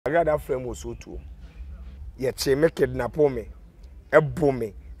Agradaa frame was so too. Yet she make it napome, a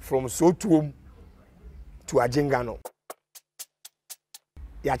bome from so to Ajingano.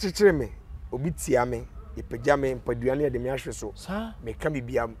 Ya chichire me, obi tia me, ipeja me, mpaduane de me ahwe so. Me ka me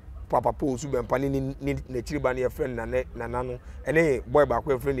bia papa po Owusu Bempah ni chiriba ne friend na nano. Ene boy ba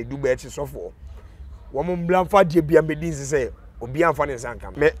ko friend du ba echi sofo. Wo mo mblamfa de bia me din se obi amfa ne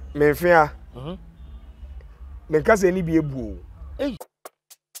sanka. Me fia. Me ka se ni bi ebu.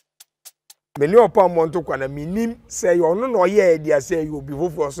 Me ni Opambour nto kwa na minim se yo no no ye dia se yo obi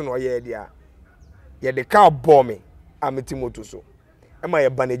fofo so no ye dia. Ye de ka bo me ameti moto so. Ema ye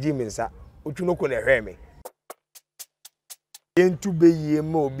baneji minsa otwuno ko na hwe me yentu be yie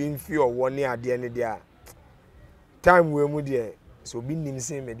ma obi mfi owo ne ade ne dia time we mu dia so obi nim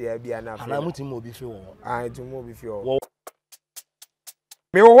se me dia bia na ana mutim obi fi wo tu mo obi fi wo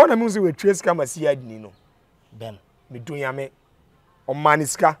me wo na mu se we trace kama si adini no ben me dunya me o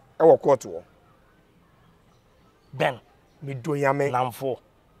maniska e wo court wo ben me dunya me namfo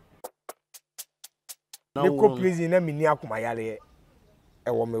me ko prison na me ni akoma yare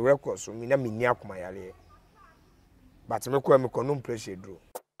ewo me record so me na me ni akoma yare but me ko no pressure dro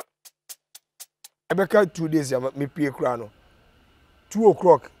ebeka 2 days me pie kura no 2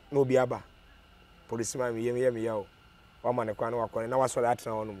 o'clock no bi aba police man me ye o wa ma ne kwa no wakọ na wasọ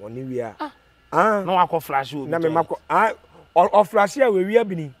atena wono oni wi a na wakọ flash obi na me makọ o flash ya we wi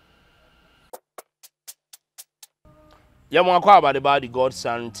abini ya mo akọ about the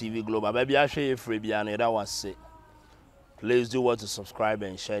Godson TV Global baby ahwe ye free bia na that was say. Please do what to subscribe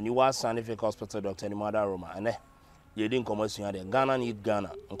and share. You are scientific hospital doctor in Mother Roma. And you didn't come as you Ghana need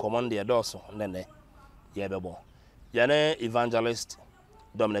Ghana and command the dorsal and then yeah, bebo. Yane evangelist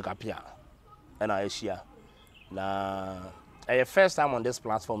Dominic Apia and Asia. Now, first time on this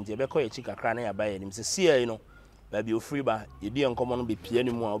platform, you be chica crying about him. See, you know, baby, you free by you didn't come on be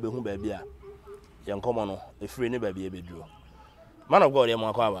piano more, be whom baby. Young come on, a free baby, baby drew. Man of God,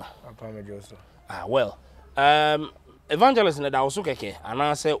 Yamakaba. Well, evangelist na da Owusu keke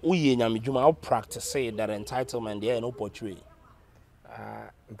ana say uye nyame dwuma o practice say that entitlement there no portray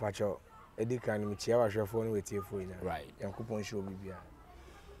mpacho edika ni mchia wa hwefo no wetiefo ina right yankopon show bibia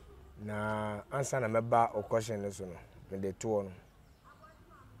na ansa na meba o question no so no me de to no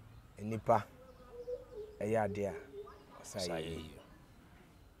enipa eya ade a osaye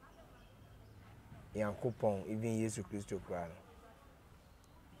yankopon even Yesu Kristo kura no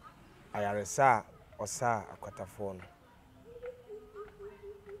ayaresa osa akwatafo no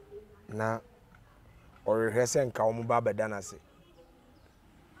na orehese nka wo ba beda na se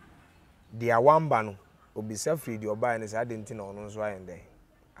dia wamba no obisa free di oba ne sa denti na ono nso ayende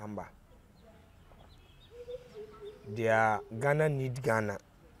amba dia Ghana need Ghana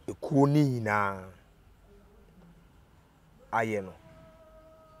ekuo ni na aye no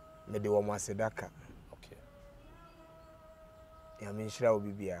me de wo masedaka okay ya minshira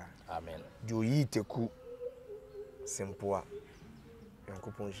obibia amen di oyi teku simple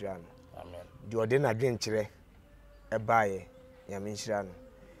yankopon hira no amen di ode na dwenkyere ebaaye ya minshira no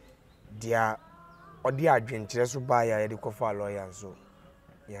dia ode adwenkyere so baaye ya de kofa lawyer so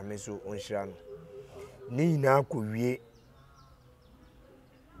ya meso onhira no ni na akowie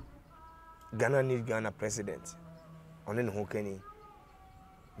Ghana need Ghana president one ne ho kani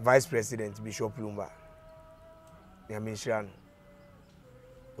vice president Bishop Lumba ya minshira no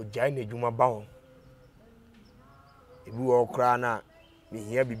ojai na dwuma ba ho ebi wo kra na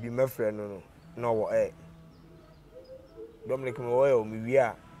mehia bibi mafre no no wo Dominic me wo me wi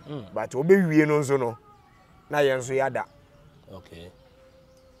a but obe wie no nso no na ye nso yada okay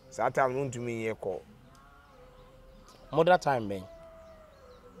satam no ntumi ye call modern time ben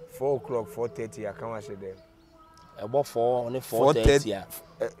 4 o'clock 4:30 akawa shede ebo 4 on 4:30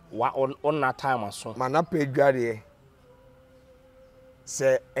 wa on that time aso mana pedware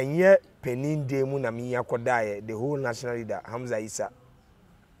se enye penin day mu na mi yakodaye the whole national leader Hamza Isa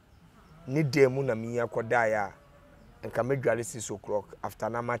ni day mu na mi yakodaye enka medware 6 o'clock after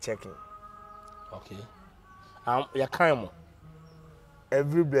nama checking okay ya kan mo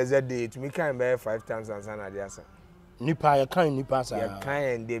every blessed day to me kan be 5 times and sana dia sa nipa ya kan nipa sa ya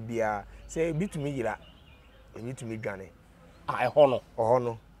kan de bia say bi to me yira emi to me dwane ho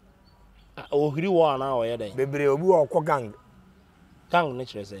no ohiri wo ana o ye dey bebre obi wo kọ gang ne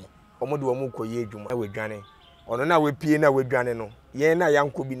kire say omodo wo mu koye adwuma e we dwane ono na we pie na we dwane no ye na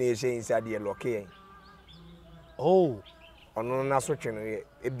yanko bi na ye hye inside ye lock ye ono na so twe no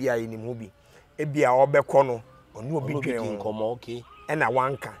e bia ye nim ho bi e bia obekọ no ono obi dwane nkomo okay e na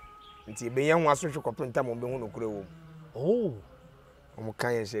wanka nti be ye ho aso twe kopenta mo be hu no kure wo omo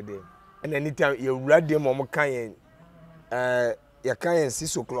kan ye hye de e na anytime ye wura de mo kan ye ya kan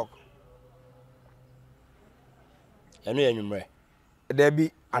 6 o'clock eno ya nwumre there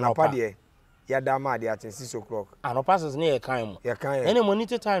be anapa de ya da ma de at 6 o'clock anopa says ne ya kan mu ya kan ene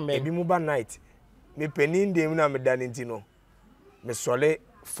monitor time be ebi mu ba night me penin dem na me da nti no me sole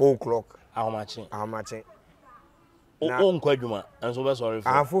 4 o'clock ahomache o nkwa adwuma enso be sorry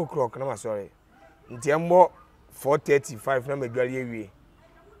for 4 o'clock na ma sorry nti embo 4:35 na madware ewie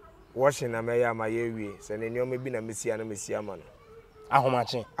washing na me ya ma ye ewie se ne nioma bi na mesia na mesia ma no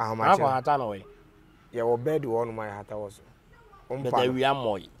ahomache akwa hata no we ya wo bed wo no ma hata wo so ompa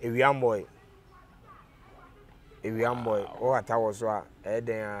ewiam boy o hata wo so a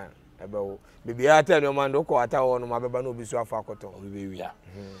eden a ebewo bibia hata no ma ndo ko hata wo no ma beba na obi so afa akoto obi wia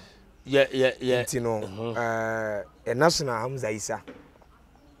yeah ntino national Hamza Isa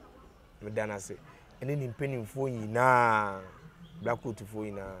medana se ene ni mpenimfo nyina blackwood fo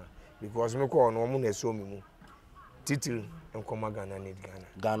nyina because me ko no mo na so mi mu title enkoma Ghana need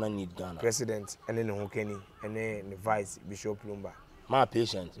Ghana president ene ne ho keni ene ne vice bishop Lumba my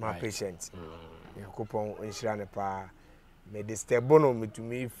patient yakopon enhira ne pa me de stebono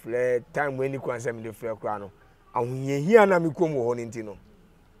metumi flare time when you kwanse me de flare kra no ahoyehia na me kom ho ne ntino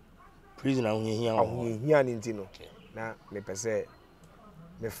prison ahoyehia ne ntino na me pese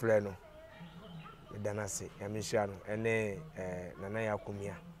me flare no me dana se ya me hira no ene nana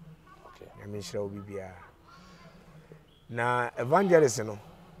yakomia ya me hira obi bia na evangelist no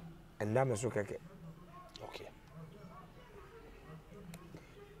enda me so keke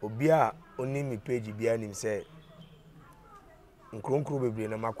obia oni mi page bia nim se nkronkro bebre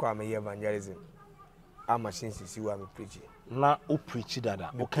na makwa me evangelism a machine sisi wa me preach na o preach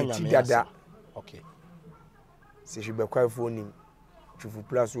dada o kanya me dada okay se hwe bekwa fo nim chufu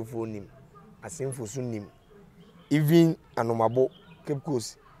plus fo nim asemfo so nim even anomabo Cape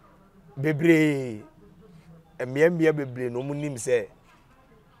Coast bebre emiambia bebre no mu nim se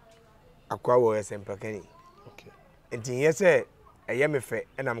akwa wo esempakani okay enti yese eye me fe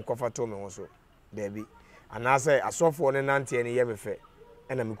ena me kofa to me ho so debi anase asofo ne nante ne ye me fe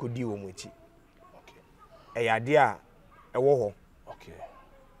ena me kodi wo mu echi okay eyade a ewo ho okay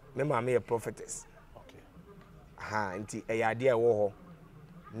me ma me prophetess okay enti eyade a ewo ho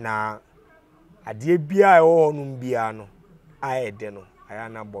na ade bia ewo ho no bia no aede no aya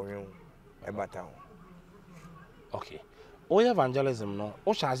na bonwen ebata ho okay o evangelism no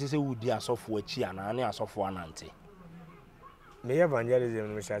o chance se wudi asofo echi ana ne asofo anante me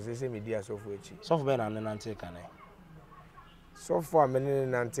evangelism no chance se me di asofo echi sofo be na ne nante kan e sofo a me ne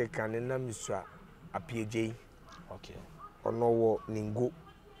nante kan na misua apieje okay ono wo ningo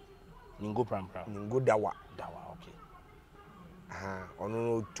pram ningo dawa okay ono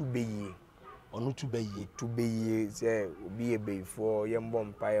no tubeyi onu tubeyi se obi ebeifo ye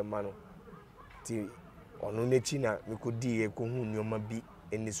mbompa ye ma no ti ono nechi na mekodi ye ko hu nyoma bi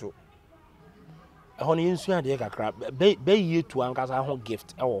eni so ehon yinsu ade kakra be ye tu ankasa ho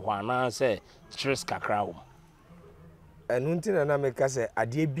gift e wo ho ana se stress kakra ho enu ntina na meka se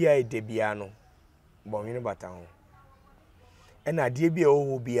ade bia ede bia no bonwene bata ho ena ade bia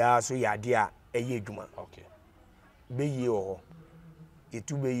ho bia so ya ade a eye adwuma okay be ye ho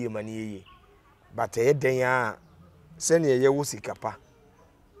etu be ye mane ye but e den a se ne ye wo sikapa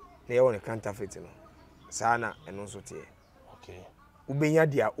na ye won counterfeit no sana eno so te okay ubenya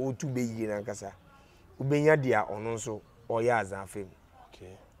dia o tu be ye na nkasa ubenya dia ono so oya azafem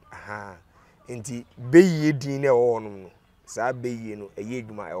okay enti be ye din na wo no sa be ye no eye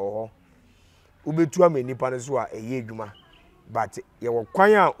adwuma e ho ubetu ama nipa no so a eye adwuma but ye wo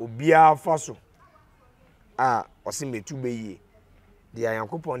kwan a obia fa so a osimetu be ye dia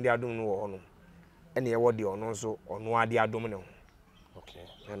yankopon dia adom no wo no ene ye wo de ono so ono ade adom ne ho okay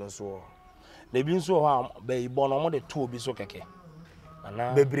eno so na bi nso ho be ibo no mo de to obi so keke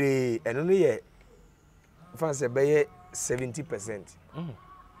ana bebre eno no ye fanse be ye 70%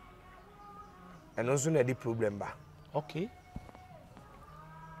 eno so na di problem ba okay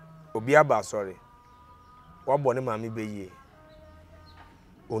obi aba sorry wa bone maami be ye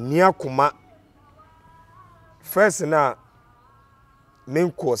oni akoma first na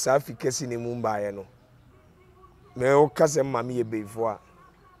men ko sa afikasi ne mu mbaye no me o kase maami ye beifo a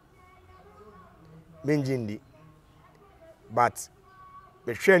menjindi but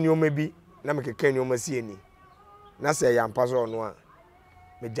be hwe nyoma bi na me keke nyoma si eni na se ya mpaso no a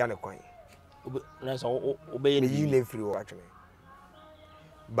me gya ne kwan na so obey ni ne free o atwe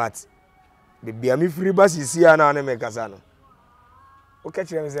but be bia me free ba sisi a na me kasa no o ka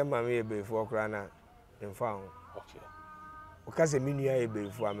kire me se maami ye beifo okra na mfa ho okay o ka se minua ye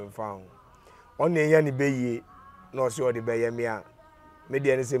beifo a mfa ho on ne ya ni be yie na o se o de be ye me a me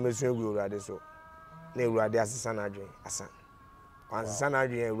de ne se mesu egu urade so na urade asesa na adwen asa wansesa na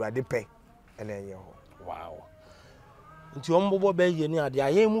adwen awurade pɛ ɛna ɛnyɛ ho wow nti ombobo be ye ni ade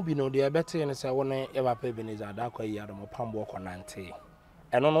aye mu bi no de ebete ne se wo ne e ba pa bi ne za da kwa yi adom Opambour konante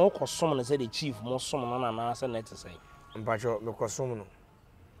eno no kosom ne se the chief mo som no na se net say mpacho me kosom no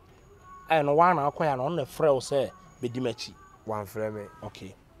ai no wa na akoya no na frɛ wo se be di machi wan frɛ me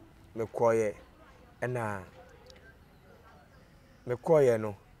okay me koye ɛna me koye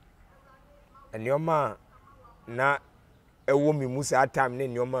no enioma na ewo mi mu sa time ne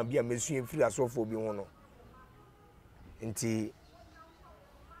enioma bia mesu efiri asofo bi ho no nti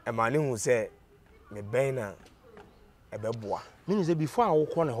emane hu se me ben na ebeboa mean say before I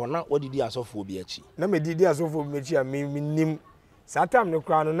walk on ho na odidi asofo bi achi na me didi asofo bi achi a me nim sa time ne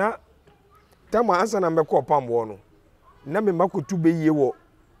kra no na time ansa na me ko Opambour no na me makotu be yie wo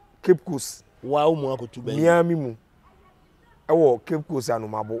Cape Coast wa o mu akotu be miami mu ewo Cape Coast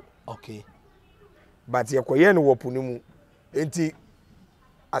anomabo okay but ye koye no wopu ni mu enti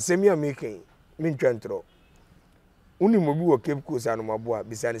asemi a meken me ntwentro uni mo bi wo Cape Coast anomabo a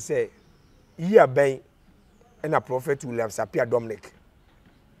bisane say yi aben na prophet William Sapia Dominic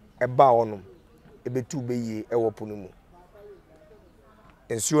eba onum ebetu be yi ewopu ni mu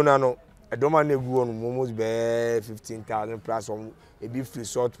ensuo na no edoma na egu onum almost be 15,000 plus on ebi free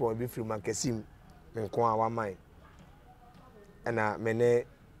salt pond ebi free mankesim nko a wa man na mene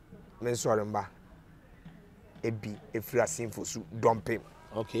men sore mba ebi efiri asinfo su dumping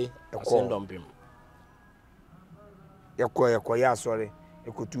okay asin dumping yako ya sorry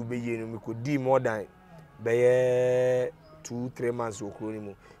ekotu be ye no me ko di more than be 2-3 months okro ni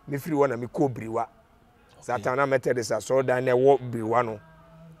mu me free one na me ko briwa satan na methodist so dan na wo briwa no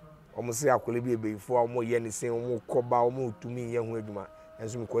omo se akole bi ebefo omo ye ne sen omo koba omo tumi ye ho adwuma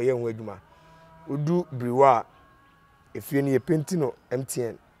enso me ko ye ho adwuma odu briwa efie ni ye penti no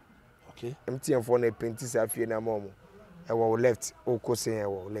MTN okay MTN for na penti sa afie na momo e wo left o ko sen e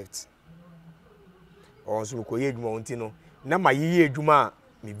wo left o so ko ye adwuma onti no na ma ye adwuma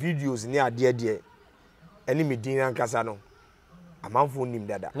me videos ni ade eni me din ankasa no amanfo nim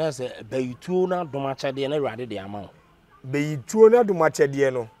dada na se bayituo na domacha de na rade de amaw bayituo na domacha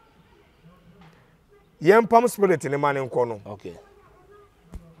de no yempam spirit ne mane nko no okay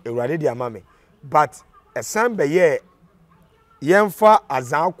ewrade de amame but esan be ye yemfa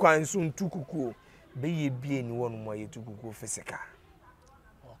azan kwan so ntukukuo be ye bie ni wonu mo ye tukukuo physical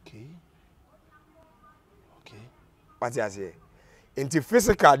okay okay what you say enti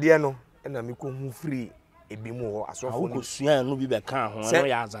physical de no na me ko hu free ebi mu ho asofo ni sua no bi be kan ho no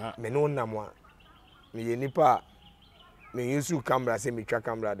ya azan me no nam a me ye nipa me use camera say me twa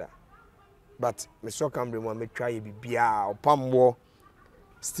camera da but me so camera mo me twa ye bibia Opambour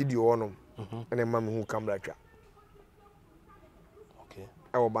studio ono ene ma me hu camera twa okay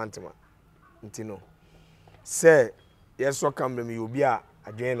e wo bantama ntino say yes so camera me obi a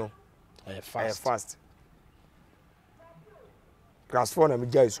adwen no fast class 4 na me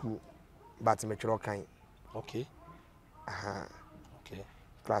jai school but me tro kan okay aha okay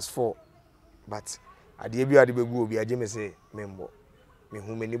class 4 but ade bi ade begu obi aje me say membo me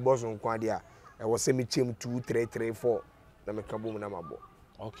hu me ni boss nko ade a e wo se me chem 2 3 3 4 na me kabo mu na mabo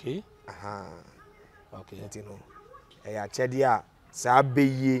okay aha okay ntino e ya chede a sa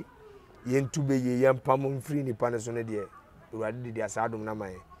beye ye ntu beye ye mpam mfiri nipa ne so ne de urade de asa adom na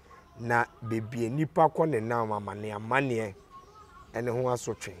man na bebie nipa ko ne na amane ene ho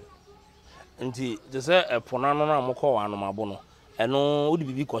asotwe nti je se epona no na mokọ wa anomabo no eno odi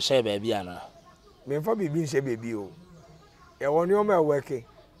bibi ko share ba bia na me mfa bibi nche bebi o e woni o ma weke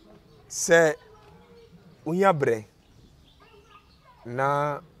se unya bre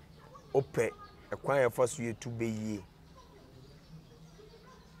na ope ekwan ye fa so yetu beye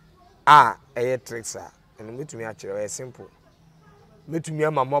a eye tricks a eno metumi a kire e simple metumi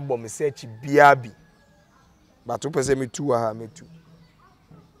amama bom search bia bi but opese metu ha metu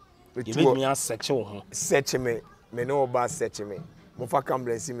you me search ho search me no ba search me mo fa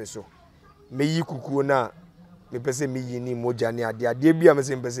camera si me so me yi kukuo na me pese me yi ni moja ni ade bia me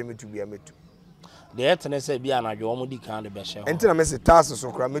se pese metu bia metu de etene se bia na dwo mo di kan de be she ho entina me se task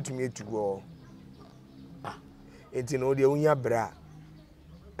so kra metumi etu go entina o de unya bra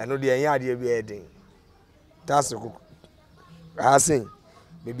eno de enya ade bia eden task ko asin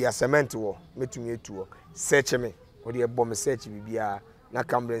me bia cement wo metumi etu wo search me o de bo me search bibia na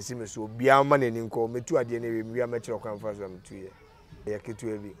camera si me so bia ma nani nko metu ade na we bia me kire kwan fa so metu ye ketu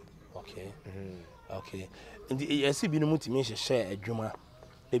ebi okay okay ndi esi bi no mutimi hye adwuma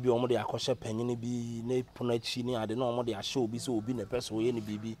ebi omo de akọhye panyine bi na pona chi ni ade na omo de ahye obi so obi na pese wo ye ni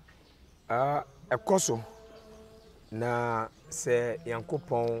bibi ekoso na se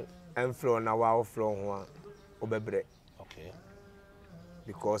yankopon enflo na wa oflo ho a obebre okay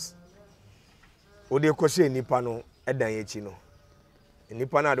because ode kwose nipa no edan echi no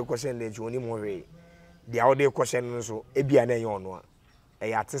nipa na ade kwose ndan echi oni mo hwe dia ode kwose no so ebia na enye ono a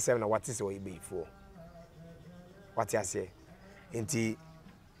eya atesem na watese o ibefo wate ase enti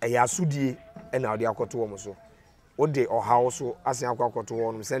eya asudie na ode akoto wo so ode ohawo so asen akoto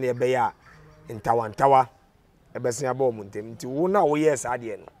wo no se na ebe ya ntawantawa ebesen aba o muntem nti wo na wo yes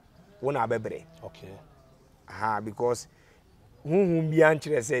ade no wo na abebre okay because huhum bia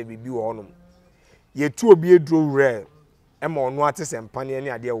nkyere se bibi wo honom yetu obi eduro wure ema ono atese mpane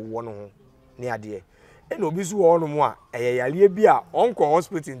ne ade wo no ho ne ade ena obi su wo honom a eyeyale bi a onko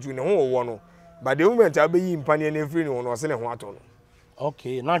hospital ntu ne ho wo no but the moment abeyi mpane ne free ne ho no se ne ho ato no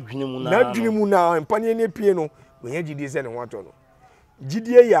okay na dwene mu na mpane ne pie no we nya gidie se ne ho ato no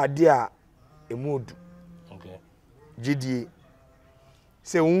gidie ya ade a emodu okay gidie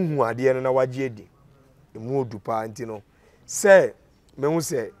se unhu ade no na waje edi emodu pa nti no se mehu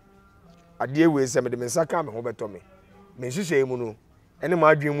se ade we se me de mensaka me ho beto me hihye mu no ene ma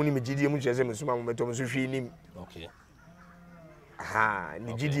adwen mu ni me gidie mu kire se me suma mo beto me so hwe nim okay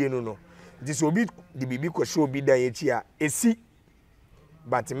ni gidie no nti so obi di bibi ko show obi dan echi a esi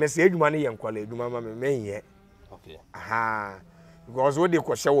but me se adwuma ne ye nkwala adwuma ma me menye okay because wo de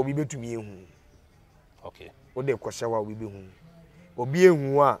ko hye wo bi betumi ehu okay wo de ko hye wo bi behu obi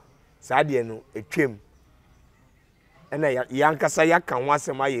ehu a saa de no etwem ena yankasa yaka ho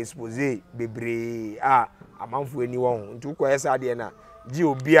asema ye expose bebre amanfo ani wo ho nti ko yesa de na gi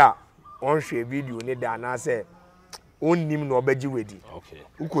obi a onhwe video ne da na se onnim na obaji wedi okay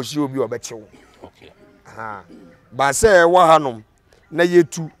ukoshi obi obachewo okay ba se wa hanom na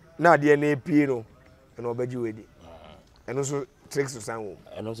yetu na de na epie no na obaji wedi eno so tricks so sanwo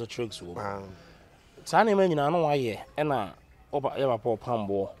eno so tricks wo sa na nyina no wa ye na oba ya papa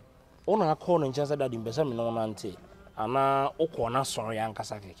Opambour ona akọ no nkyesa dadi mbesa me no nante ana okọ na sọrọ ya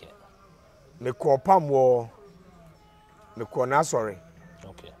nkasa keke me ko Opambour me ko na sọrọ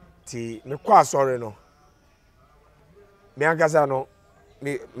okay ti me ko asọrọ no me ankasa no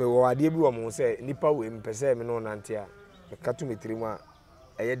me wo ade bi wo mo se nipa we mpese me no nante a me katu metirimu a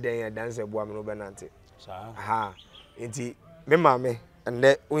eye den ya danse bua me no be nante sa enti me maame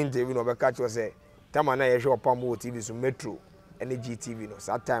ende o interview no be ka cho se tama na ye hwe Opambour TV so Metro ene GTV no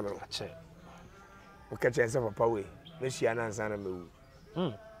sa time no o ka che se papa we me hia na nsa na mewu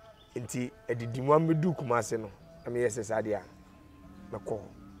enti edidimu amedu kumase no am yes sade a meko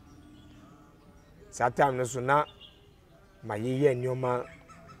sa time no so na ma yeye nyoma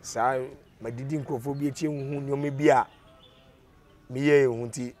sa madidi nkrofo bi echi hu nyoma bi a me ye hu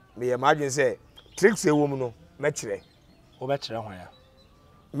nti me ye madwen se tricks e wo mu no me kire wo be kire hwan ya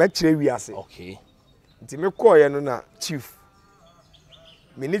me kire wi ase okay nti me call ye no na chief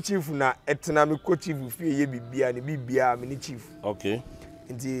me ni chief na etena me ko chief fie ye bibia ne bibia me ni chief okay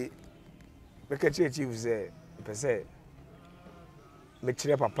nti me ka kire chief se pese me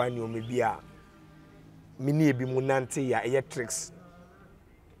kire papa ni o me bia me ni ebi mu nante ya eye tricks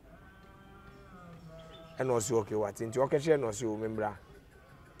eno so okay what nti o ka kire no so me mbra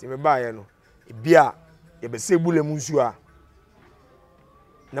nti me ba ye no bia ye be se bule mu nsu a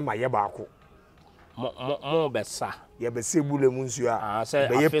na ma ye ba ko mo besa ye be se bule mu nsu a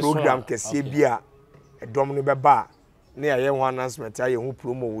be ye be program kese bia edom no be ba na ye ho announcement aye ho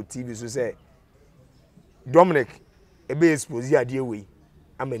promo wo TV so say Dominic ebe expose ade we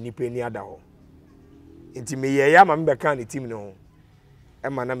ama nipa ni ada ho nti me ye ya ma me be kan ni team no ho e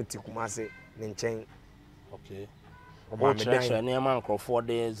ma na me tikumase ne nchen okay o treasure ne ma nkrofo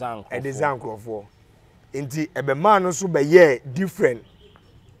de zankrofo nti ebe ma no so be ye different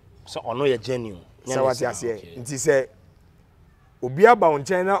so ono ye genuine so what you say nti say obi aba on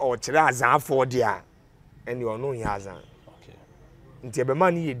nchen na o kire azanfo de a ene ono nya azan okay nti ebe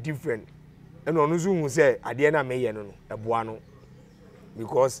ma no ye different ene ono zo hu say ade na me ye no no eboa no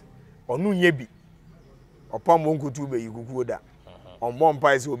because ono nye bi Opambour nkutu be yikuku da ombo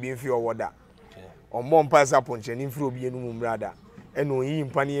mpa ese obi mfi owo da ombo mpa ese aponcheni mfi obi enu mu mrada ene oyi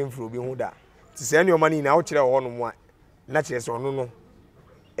mpa ne mfi obi hu da ti se ene o mani na wo kire ho no mu a na kire se ono no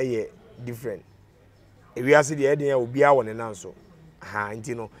eye different ewi ase de eden ya obi a wo ne nanso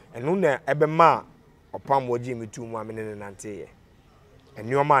nti no eno na ebe ma Opambour ji metu mu amene ne nante ye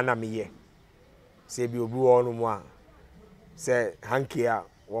eni o ma na me ye se bi obi wo no mu a se hanki a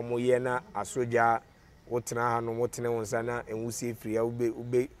wo mo ye na asoja wotena ha no wotene wonsa na enwusie free ya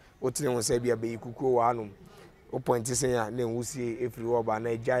ube wotene wonsa bia be ikuku wa no o point sen ya na enwusie efiri wo ba na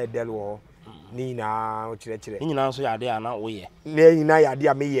eja edel wo ni na o kire ni na so ya de ana wo ye ni na ya de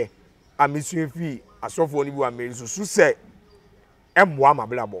a me ye amisu efi asofo ni bi wa me so se emboa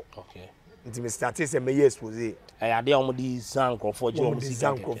mablabo okay nti me started say me expose ade omo di sankrofo je omo sika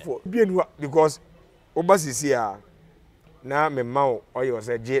sankrofo bi enu because obasisi a na me ma oye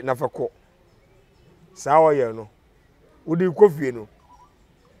say je na fako saa oye no wodi kofie no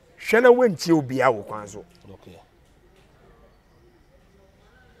hwe na wanchie obi a wo kwan so okay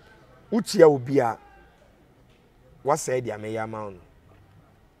uchia obi a wasa dia me ya ma no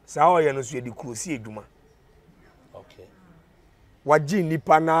saa oye no so edi krosi edwuma okay waji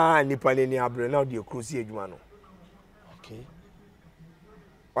nipa ni abre na odi krosi edwuma no okay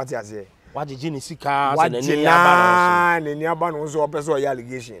what you say waji ni sika se nani aba no so opeso ya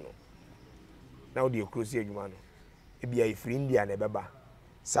allegation no na odi krosi edwuma no e bia ifiri India na beba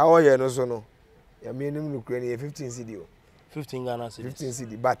saa oye no so no ya me nim no kura ni 15 cedi o 15 Ghana cedis 15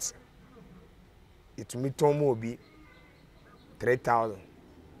 cedi but it me tomo obi 3,000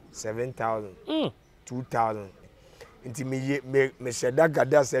 7,000 2,000 nti me sheda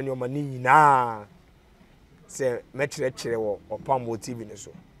gada se nyoma ni nyina se me kire wo Opambour TV ne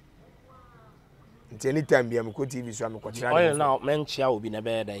so nti anytime bia me ko TV so am ko kire oil now menchia obi na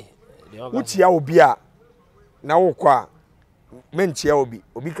be dai uchia obi a na wo kwa menchia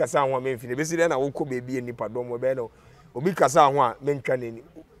obi kasa ho me mfine be si na wo ko bebi nipa dom be no obi kasa ho a mentwa nani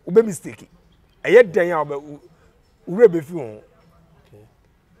wo be mistake eye dan a wo be fi ho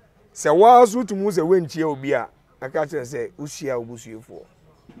se wa so tumu se wenchia obi a aka chere se ushia obusuefo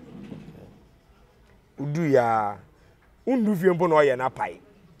udu ya undu fie mpo na oye na pai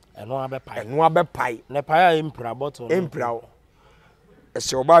eno abe pai na pai impra bottle impra e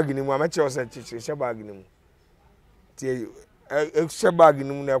se bag ni mu amache o se chiche bag ni mu ti e se bag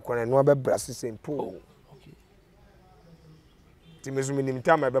ni mu na ekwana eno abe brase se mpo okay ti mesumi ni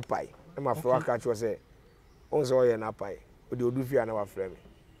mtama abe pai e ma fro aka chere se on se oye na pai o de odu fie na wa frɛ me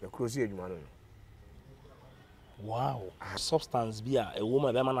e krosi edwuma no wow substance be a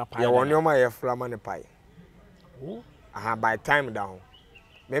woman be man na pai ya woni o ma ye flama ne pai oh by time down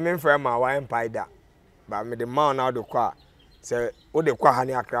me frɛ ma wa pai da ba me de ma na do kwa se o de kwa ha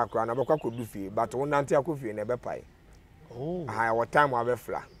ne akra na be kwa kodu fie but wo nante akofie na be pai oh what time wa be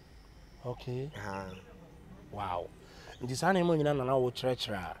fla okay wow ndi sana mo nyina na wo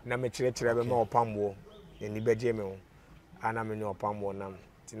kyerɛkyerɛ na me kyerɛkyerɛ be ma Opambour ni beje me ho ana me ni Opambour nam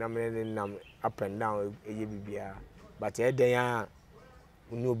ti na me nam up and down eye bibia but e den a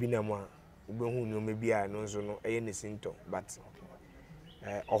uni obi na mu a ubehu ni o me bia no nso no eye ne sinto but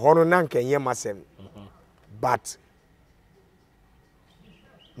ohono na nkenye masem but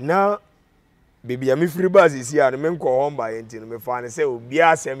na bibia me free bus isi a no me nko ho mba yenti no me fa ne se obi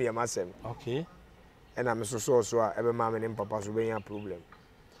asem ye masem okay ena me so a ebe ma me ne papa so be nya problem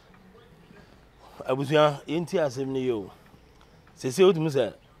abusia yenti asem ne yo sese otumu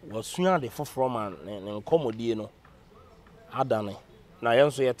se wasua de foforo man ne nkomodie no adane na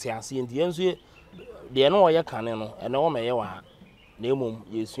yenso ye te ase enti yenso de no ye kane no ene wo meye wa na emom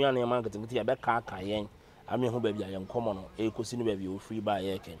yesua ne man ketekete ya be ka yen ame ho ba bia ye nkomo no ekosi ne ba bia o free ba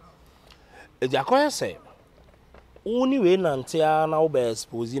ye ken eji akoye se woni we nante a na wo be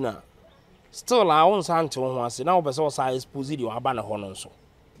expose na still a won sante ho ase na wo be se wo sa expose di wo aba ne ho no nso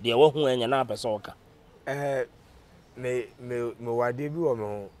de wo hu enya na pese wo ka me wade bi wo me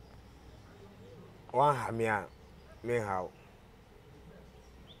ho wa ha me a me ha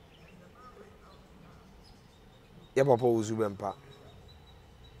ya papa Owusu Bempah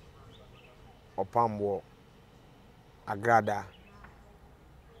Opambour Agradaa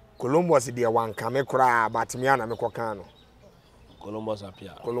Columbus de wanka me kura batimi ana me kokan no Columbus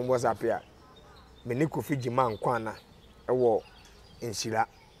apia me ni Kofi Gima nkwana ewo enshira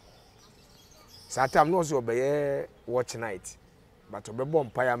satam no so obeye watch night but obebo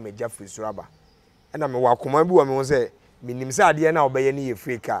mpaya meja free suraba na me wakoma bi wo me ho se minim se ade na obeye ni ye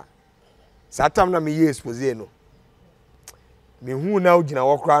frika satam na me ye expose no me hu na ogina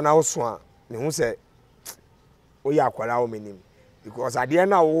wokra na wo so a me hu se o ya akwara wo menim because ade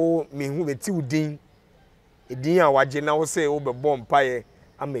na wo me hu beti udin edin a waje na wo se wo bebo mpaye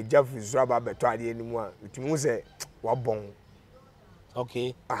ameja free suraba beto ade ni mu a metumi hu se wabon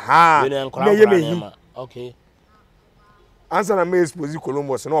okay okay answer na me expose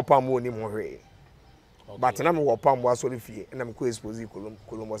Columbus na Opambour ni mo hwe but na me Opambour asori fie na me ko expose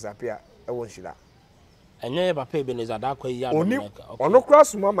Columbus apia e won shira enye ba pe Beneza da kwa ya ono kra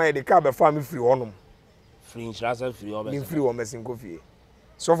suma ma de ka be fa me free honom free insurance free obese ni free wo mesin ko fie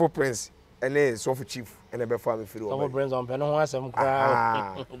so for prince ene so for chief ene be fa me free so for prince on pene ho asem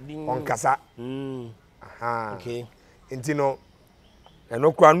kra on kasa okay intino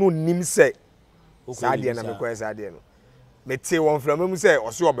eno kra no nim se saade na me ko saade no me te won fra me mu se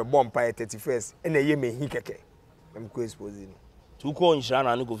o so obebọ mpa 31st ene ye me hi keke na me ko expose ni Tu ko nhyira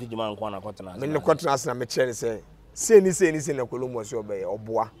na ne ko fiji man ko na kotena. Me ne kotena na me kire say say na Kolombo so obeye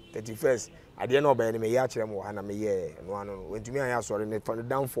oboa 31st ade na obeye ne me ya kire mo ha na me ye no ano no wentumi an ya sori ne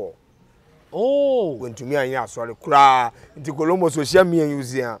down for. Oh, wentumi an ya sori kura nti Kolombo social media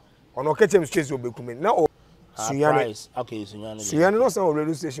use ya ono kechem straight obekume na o Sunyane. Okay, Sunyane. Sunyane no say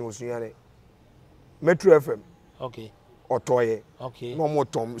radio station Sunyane. Metro FM. Okay. Otoye. Okay. No mo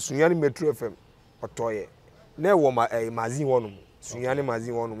tom Sunyane Metro FM. Otoye. Na e wo magazine wonum. Sunyane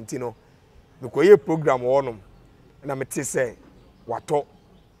magazine wonum nti no me koye program wonum na me te say wato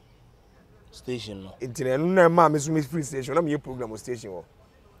station no. Nti na ma me so me free station na me program station wo.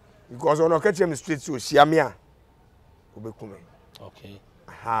 Because ono catch me straight so shia me a obekume. Okay.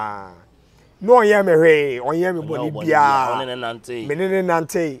 Aha. No onye me hwe, onye me boni bia. Onene nante. Me ne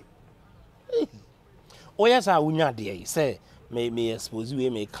nante. Oya sa unya de say me expose we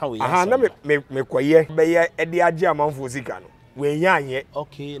me kan we. Aha na me koye be ye e de age amanfo sika no. We nya anye.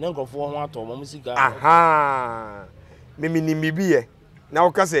 Okay, na nkofo ho ato mo sika. Aha. Me minimi bi ye. Na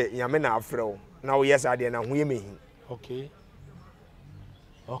wo ka say nyame na afre wo. Na wo yes ade na ho ye mehi. Okay.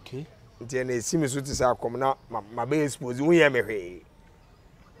 Okay. Nti na esi me so ti sa akom na ma be expose wo ye me hwe.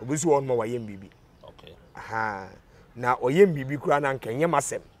 Obusu won ma wayem bibi. Okay. Aha. Na oyem bibi kura na nkenye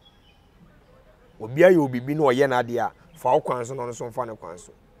masem. Obi aye obibi na oye na de a fa okwan so no so fa ne kwan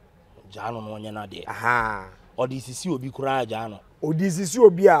so. Jano no onye na de. Aha. Odisisi obi kura jano. Odisisi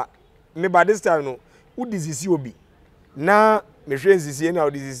obi a me by this time no udisisi obi. Na me hwe nsisi na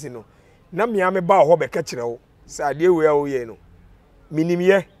odisisi no. Na me ame ba ho be ka kire wo. Sa de we a wo ye no.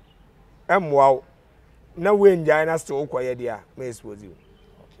 Minimye emwa wo. Na we njai na sto okoye de a me expose you.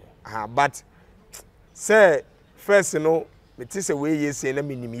 Ah, but say first no me ti say we ye say na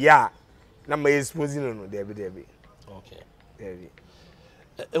minim ya na ma expose no Debbie. Okay. Debbie.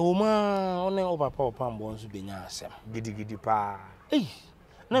 Uma one o papa Opambour nso benya asem. Gidi pa. Eh.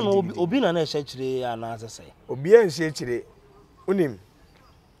 Na no obi na na ehye kire ana asese. Obi en hye kire. Unim.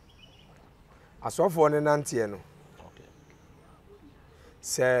 Asofo ne nante no. Okay.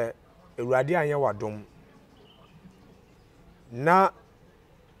 Say Ewurade anya wadom. Na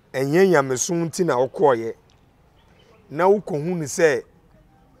enye nyamesum ti na okoye na ukohu ni say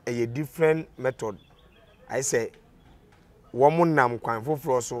a different method. I say woman nam kwan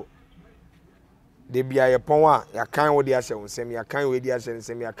foforo so de bia ye pon a ya kan wo de ahye wonsem ya kan we de ahye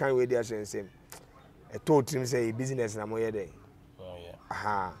nsem ya kan we de ahye nsem e to trim say business na moye de. Oh yeah.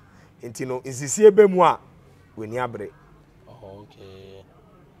 Aha enti no insisi ebe mu a weni abre. Oh okay.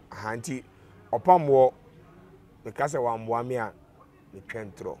 Aha enti Opambour me kase wa mboa me a me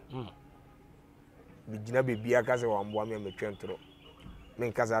twentro. Bigina bebia kase wa mboa me twentro.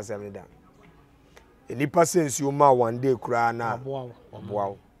 Me kase asem ne da. Enipa sensi o ma one day kura na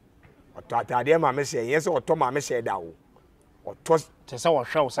oboa. Oto atade ma me hye yes oto ma me hye da wo. Oto te se wo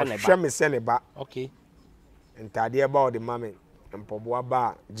hwe wo se ne ba. Hwe me se ne ba. Okay. Ntade ba o de ma me mpoboa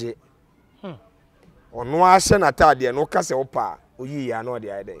ba je. Ono a hye na tade no kase wo pa oyi ya na o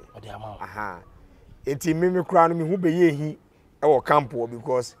de ayde. O de ama. Aha. Enti me kura no me hu be ye hi e wo camp wo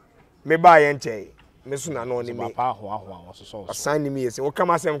because me ba ye nche me so na no ni me. Papa ho wo so. Assign me yes. Wo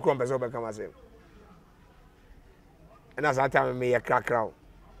kama sem kro mpese wo be kama sem. And as I tell me a crack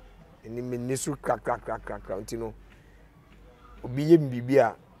and me nisu crack until no obi yem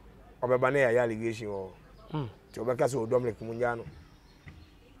bibia obeba na ya allegation o ti obeka so Dominic Munjano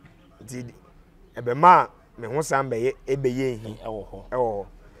ti ebe ma me ho san be ye hi ewo ho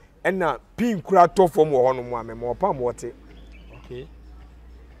na pin kura to fom wo no mo a me mo Opambour te. Okay.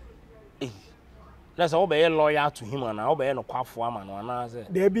 Let's all be a lawyer to him and I'll be no kwafo ama no na say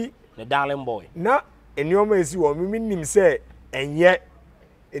There be the darling boy. Na enioma esi wo mi nim se enye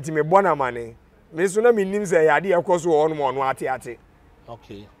enti me bona mane me so na me nim se ya de ekoso wo no mo no ate.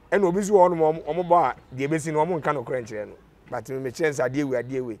 Okay. And obi so wo no mo ba de besi no mo nka no kra nkire no but me chance ade we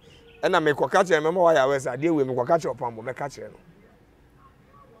and na me koka kire me ma wa ya we ade we me koka kire Opambour me ka kire no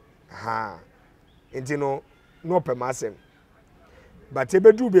ha enti no pe masem but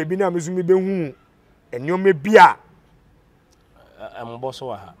ebedu bebi na me so me behu enioma bia ambo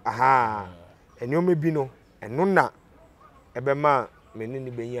so ha aha enioma bi no eno na ebe ma me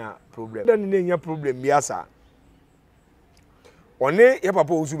ni benya problem da ni nya problem bi asa one ye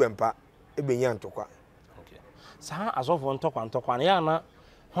papa Owusu Bempah ebenya ntokwa. Okay. Sa azofo ntokwa na ya na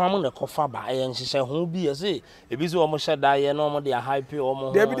ho am na kofa ba ye nhihye ho bi ye se ebi se o mo hyeda ye na o mo de hype o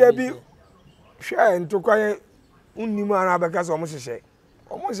mo Debi hwe ntokwa ye unnim ara beka se o mo hyehye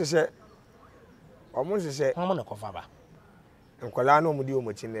ho am na kofa ba nkwala na o mo di o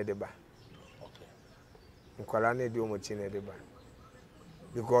mo chin na de ba. Okay. Nkwala na di o mo chin na de ba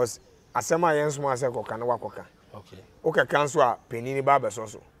because asema ye nso ase koka na wakoka Okay. Okay, cancel a penini ba beso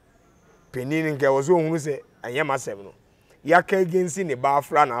so. Penini nke wo so hunu se anya masem no. Ya ka agency ne ba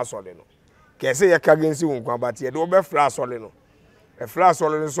fra na asole no. Ke se ya ka agency wo nkwa batie de wo be fra asole no. E fra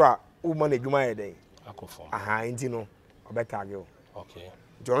asole no so a wo ma na adwuma ye den. Akofo. Aha, nti no obetage o. Okay.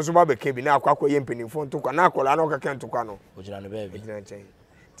 Nti so ba be ke bi na akwa ye mpenimfo ntokwa na akola na okaka ntokwa no. Ojina ne baby. Ojina nchen.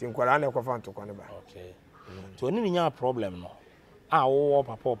 Ti nkwala na ekwa fa ntokwa ne ba. Okay. So oni nya problem no. A wo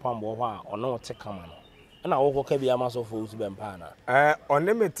papa Opambour ho a ono te kama no. Na wo ka bia maso fo Owusu Bempah na.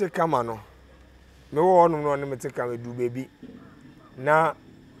 One me te kama no. Me wo onu no one me te kama du baby. Na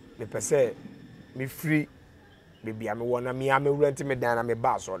me pese me free baby am wo na me am rent me dan na me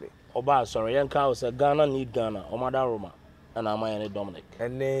ba sorry. Oba sorry yen ka say Ghana need Ghana. Omada Roma na amaye ne Dominic.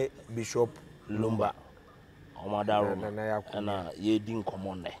 Ene Bishop Lumba. Omada Roma. Na ye di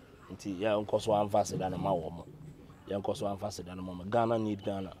nkomo ne. Nti ya nkoso anfase da na ma wo mo. Ya nkoso anfase da na mo. Ghana need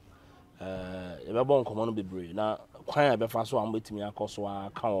Ghana. Ebe bon nkomo no bebre na kwan ebe fa so am betimi akoso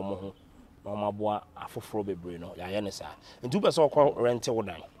aka wo mo ho. Na maboa afoforo bebre no ya ye ne sa. Nti be so ko rent wo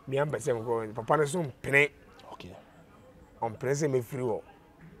dan. Me am pese ko papa ne so mpene. Okay. On presse me free wo.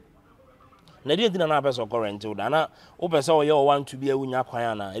 Na die dina na pese ko rent wo dan na wo pese wo ye wo want to be awunya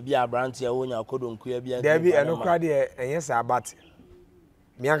kwan na e bia branti awunya kodonku e bia. There be eno kwa de enye sa abate.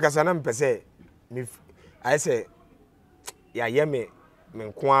 Me ankasa na mpese me I say ya ye me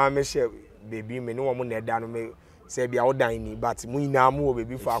nkwa me she baby me no wo na eda no me say bia wo dan ni but mu ina mu wo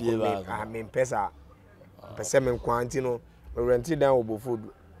baby fa ko me mpesa pese me nkwa anti no me rent dan wo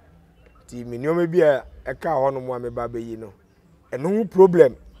bofodu ti me nioma bia e ka ho no mu me ba beyi no eno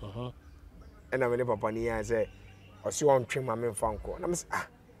problem ena me ne papa ni ya say o si won twe ma me fa nko na me say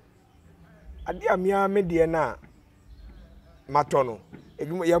ade amia me de na mato no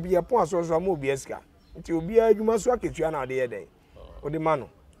edwuma ya pon aso so ma obi eska nti obi adwuma so aketua na ade ye den odi ma no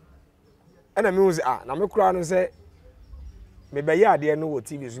ena me hu say na me kura no say me be ya ade no wo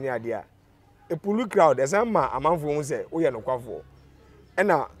TV so ni ade a e pulu crowd esa ma amanfo hu say wo ye no kwafo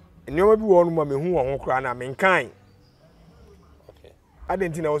ena nneoma bi wo no ma me hu wo ho kura na me nkan okay ade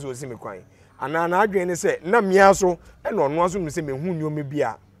nti na wo so si me kwan ana na adwen ne say na mia so ena ono aso me say me hu nneoma bi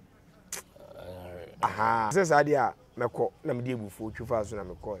a aha say sa ade a meko na me di ebufu twifa so na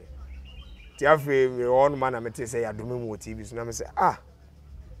me ko ti afi me ono ma na me te say ya dome mu TV so na me say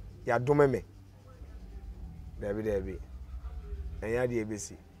ya dome me Debi enya de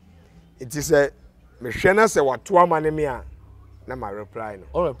ebesi it is a me hwe na say wato ama ne me a na ma reply no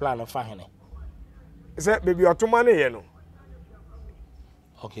o reply no fa hene say baby otoma ne ye no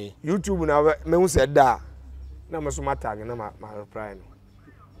okay YouTube na me hu say da na me so ma tag na ma reply no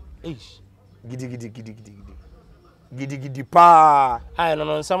ish gidi pa ai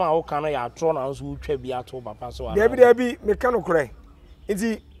no nsama wo kan ya atro na nso utwa bi ato papa so debi me ka no kore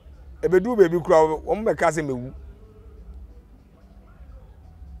nti ebedu baby kura wo me ka say mewu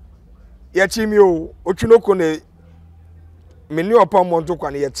ya chimi o otwinoko ne meni Opambour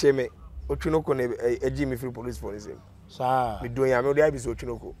ntokwa ne ya cheme otwinoko ne eji me free police for him sa me don ya me dey bi so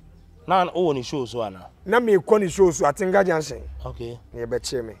otwinoko na o ni show so ana na me ko ni show so atinga junction okay ne be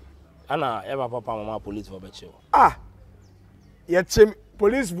cheme ana e ba papa mama police for be chew ya chem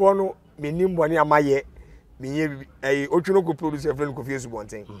police for no me nimbo ne amaye me ye otwinoko producer friend ko fiesu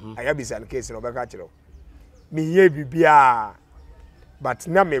bonten aya bisa no case no be ka kire me ye bibia but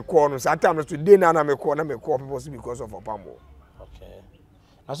na me call no sometimes today na me call people because of Opambour. Okay.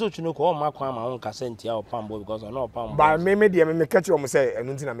 Aso Chinoko o ma kwa ma won kase ntia Opambour because no Opambour. Ba me dey me catch you say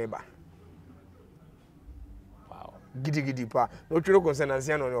enu nti na me ba. Wow. Gidi pa. No Chinoko say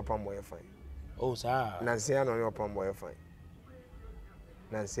nansia no Opambour ye fine. Oh sir. Nansia no Opambour ye fine.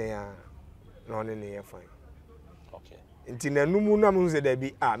 Nansia no ne ye fine. Okay. Nti na numu na mu say da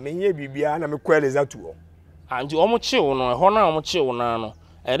bi me ye bibia na me kweleza tuo. Anti omo chill no ho na omo chill na no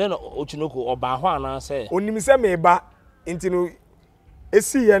e de no Ochinoko oba ho ana say onim se me ba nti no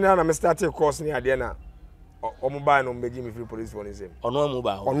esi ye na me start course ni ade na omo ba no meji me free police for him ono amu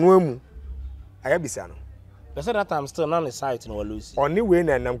ba ho ono amu aya bisa no person that time still na the site no Lucy oni we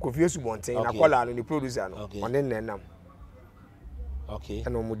na nam Kofi Esubonten na kola no ni producer no oni na nam okay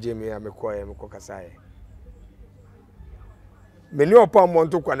ana omo je me ya me ko kasa ye meni Opambour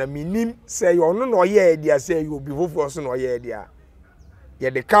ntokwa na minim say ono no ye dia say you obi fofo so no ye dia ye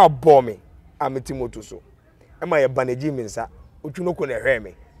de ka bo me ameti moto so e ma ye baneji mi nsa Ochinoko na hwe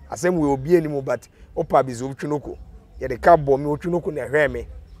me asem we obi animu but opa bizo Ochinoko ye de ka bo me Ochinoko na hwe me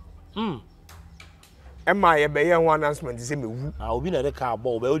e ma ye be ye ho announcement say mewu obi na de ka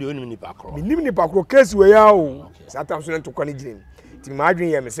bo be o de onim nipa kro minim nipa kro case we ya o satan so ntokwa ni ginim ti ma adwen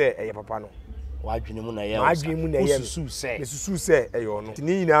ye me say e ye papa no wadwene mu na ye wadwene mu na ye susu se eyo no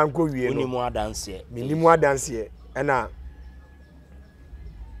tini nyina anko wie no onimu adanse minimu adanse na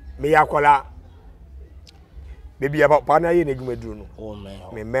me yakola baby about pa na ye na dwumaduru no oh man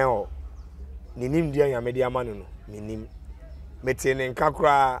me meo ninim dia ya me dia ma no minim metene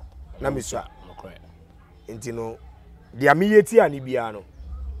nkakura na mesua enti no dia me yeti ani bia no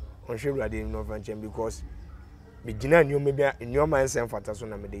onhwe brade no fanchem because me gina nyoma bia nyoma ensem fata so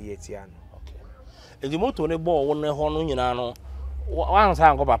na me de yeti ano okay enti moto ne bo wo ne ho no nyina no wan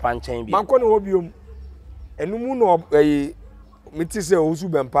sa anko papa nchen bi manko ne ho biom enumu no meti se Owusu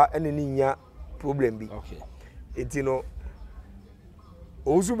Bempah ene ni nya problem bi okay enti no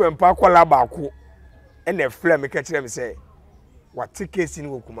Owusu Bempah kwala baako ene fle me ka kire me se wate case ni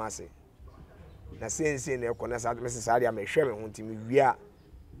wokuma ase na sense na ekona sa me se saria me hwe me ho ntimi wia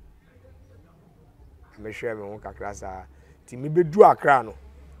me hwe me ho kakra sa timi bedu akra no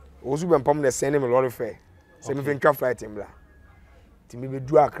Owusu Bempah me send me lorry fare se me fentwa flight mbla timi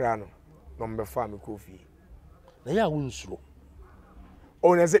bedu akra no no me fa me kofi na ya wunsuro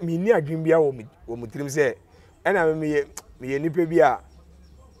o na se mi ni adwin bia wo mutirim se ena me ye nipa bia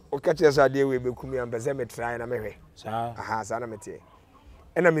o ka kire sa de we bekumi am pese me try na me hwe sa aha sa na mete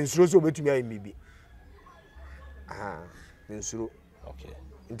ena me nsuro so betumi ayi bibi aha me nsuro okay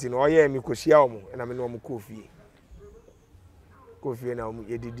nti no oye mi kosia omo ena me no omo kofi na omo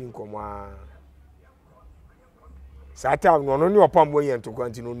yedidi nkomo a sa ta no ni Opambour yen to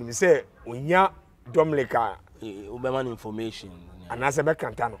kwanti no nimi se onya Dominic Oberman information anase be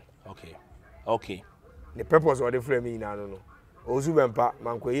kanta no okay the purpose of the frame na no Owusu Bempah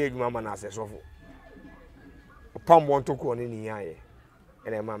manko ye adwuma ma na asesofo Opambour to ko ni yaye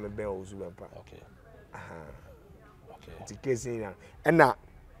ene ma me ben Owusu Bempah okay ti case na ena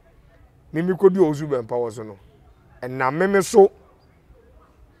mimi kodi Owusu Bempah wo so no ena meme so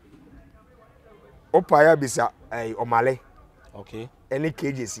opaya bisa omale okay ene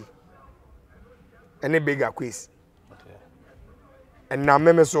KJC ene bigger quiz okay ena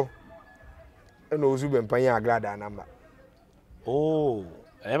meme so ena Owusu Bempah ya Agradaa number oh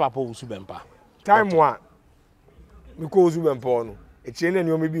papa Owusu Bempah time one mi ko Owusu Bempah no e chie na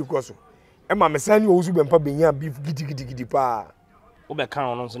ni o me bi ko so e ma me san ni Owusu Bempah benya beef gidi pa wo be kan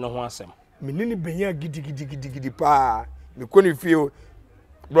ono so ne ho asem me ni benya gidi pa me ko ni fie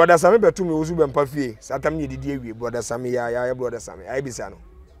brother Sami betu me Owusu Bempah fie satam ni didi awie brother Sami ya brother Sami ai bisa no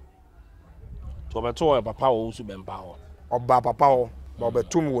to beto papa Owusu Bempah ho oba papa ho ba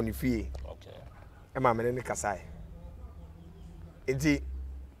betu me woni fie okay e ma me ni kasai enti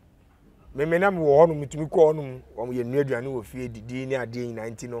me na me wo ho no mitumi ko ho no wo ye nuaduane wo fie didi ni ade nyina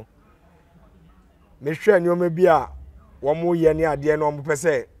enti no me hwe anyoma bi a wo mo ye ni ade no mo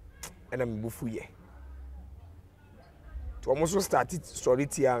pese e na me bufu ye to mo so start story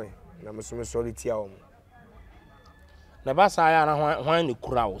tia me na me so me story tia wo na ba sa ya na hwan ni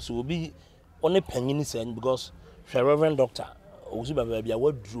kura wo so obi one panyin sen because Reverend Doctor Owusu Bempah bia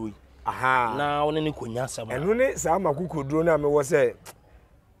waduro aha na one ni konya asem enu ne sa makukoduro na me wo se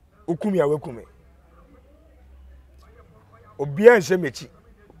okumi a wekume obia nhye mechi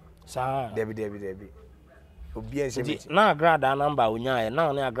sa debi obia nhye mechi na Agradaa number onya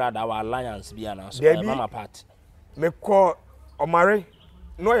na ne Agradaa wa alliance bia na so mama party me ko omare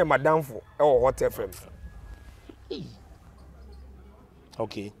no ye madamfo e wo Hot FM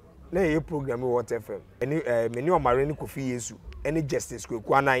okay na ye program Hot FM eni me ni omare ni Kofi Yesu eni Justice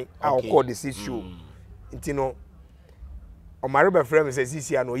Kweku Anan a o call the show nti no omare be frame se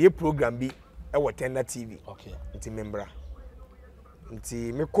sisi a no ye program bi e wo Tender TV okay nti membra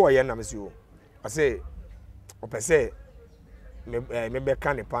nti me ko ye na me se o ase opese me be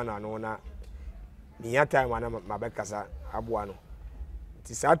kan ne pa na no na ni ya time na ma be kasa aboa no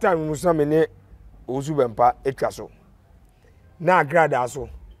nti sa time musa me ne Owusu Bempah etwa so na Agradaa so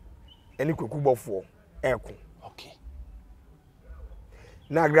eni Kweku bofo eko okay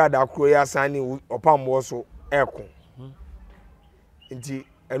na Agradaa kro ya sani Opambour so eko nti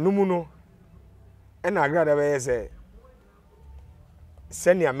enumu no ena Agradaa be yese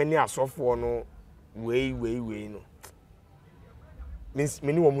seni ameni asofo no wei no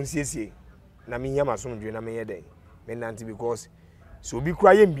meni wo munsiesie na me nyama somdwe na me yeden me nanti because so obi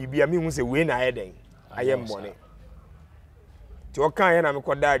kura yem bibia me hu se wei na yeden ayem bone ti o kan ye na me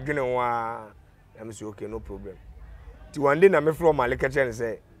koda adwene wa na me say okay no problem ti one day na me from Malika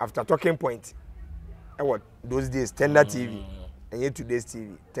say after talking point what those days Tender TV and yet today's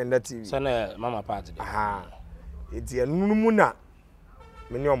TV Tender TV sana mama party aha eti enunu na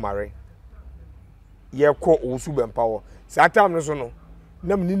me ne omare ye ko Owusu Bempah wo sa time no so no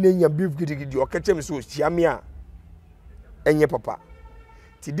na me ni nya beef gidi o ka chem so hia me a enye papa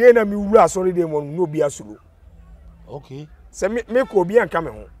Today na me wura sorry dem no bi asuru. Okay. Se me ko obi anka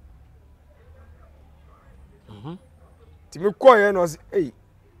me ho. Ti me ko ye no eh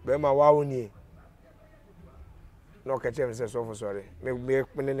be ma wa woni. No ka chem se so for sorry.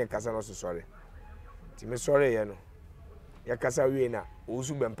 Me ne kasa no so sorry. Ti me sorry ye no. Ya kasa wie na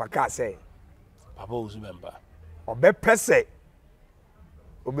Owusu Bempah ka say. Papa Owusu Bempah. Obe pese.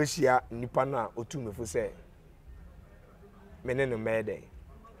 Obehia nipa na otumefo say. Menene mede.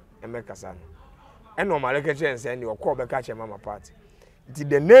 Eme kasa no. Eno maleke chen say ni okọ be ka che mama party.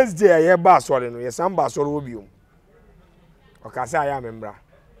 The next day I ba sorry no, ye samba sorry obiom. Okasa ya membra.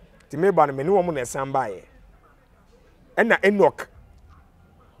 Ti me ba no me ni wo mo na samba ye. Ena Enoch.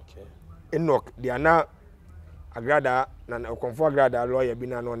 Okay. Enoch dia na Agradaa na Okonfo Agradaa lawyer bi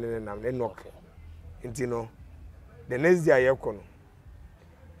na no ne nam Enoch. Okay. Nti no the next day I ko no.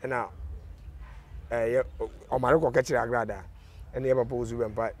 Ena o mare ko kechire Agradaa. Ena ye papa Owusu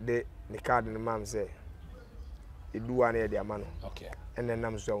Bempah de ni card ni mam say eduwa na ye de amano. Okay. Ena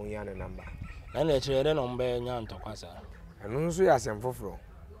nam so wunya ne number. Na na chere de no mbe nya ntokwasa. Eno nso ya asem foforo.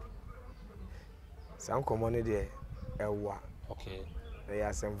 San komone de ewa. Okay. Na ya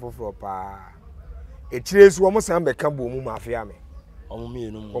asem foforo pa. Echire su omo san be ka bo mu mafia me. Omo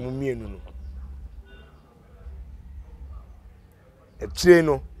mienu mu. Omo mienu no. Echire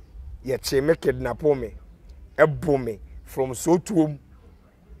no ye che me kidnap me. Ebo me from Sotuom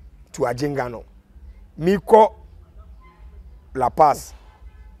to Ajingano. Mi ko La Paz.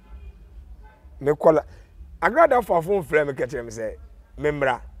 Me ko la Agradaa for phone frame me catch me say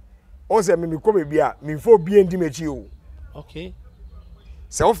memra. On say me ko be a me fo bi endi mechi o. Okay.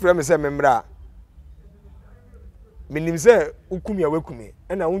 Se o frame me say memra. Me nim say ukumi awakumi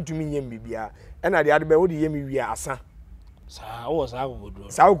e na wontumi nyem bibia e na de ade be wo de yemi wi asa. Sa wo sa akuduro.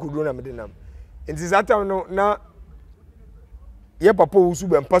 Sa akuduro na me de nam. Enti zatam no na ye papa Owusu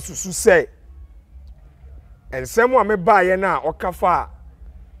Bempah susu say ensem a me ba ye na okafa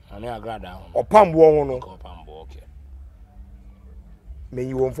Ani Agradaa ho. Opambour ho no. Opambour, okay. Me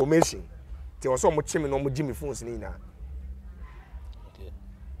you information. Ti o so mo chimi no mo gimi phones ni na. Okay.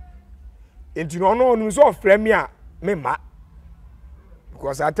 Enti no no so frame me a me ma.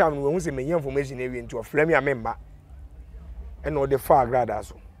 Because that time we won say me information e wi enti o frame me a me ma. E no de fa Agradaa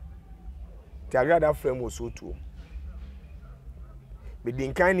so. Ti Agradaa frame o so tuo. Me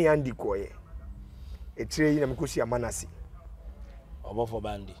din kan ni andi koye. E tire yi na me kosi amanasi. Obo for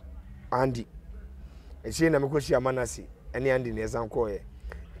bandi. Andi. E tire na me kosi amanasi. Eni andi ne zan koye.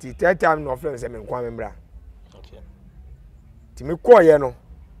 Ti third time no frame say me nkwa membra. Okay. Ti me koye no.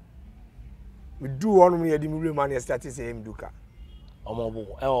 We do one me yedi me man start say him duka. Omo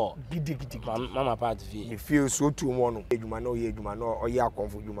bo Gidi. mama party fi. Me feel so too mo no. Ejuma no ye ejuma no oye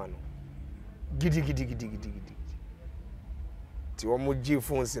akonfo ejuma no. Gidi. Ti wo mo gi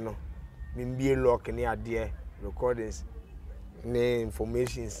phones no. Me mbie lock ni ade recordings ni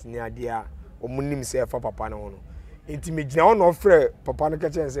informations ni ade a o mo nim say fa papa no no. Enti me gina on ofre papa no ka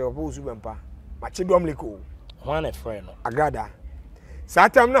chen say papa Owusu Bempah. Ma che Dominic o. One a friend no. Agradaa.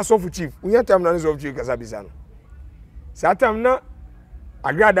 Satam na sofu chief. Unya tam na sofu chief kasa bisa no. Satam na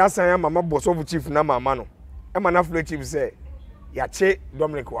Agradaa san ya mama bo sofu chief na mama no. E ma na flo chief say ya che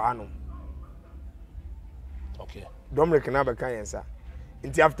Dominic wa no. Okay. Dominic na be kan yensa.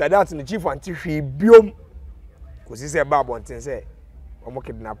 Nti after that the chief anti hwe biom. Ko si say ba bonten say omo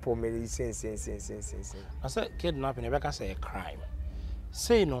kidnap me sen. I said kidnapping e be ka say a crime.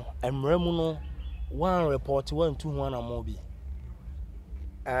 Say no, emremu no one report 1 2 1 am bi.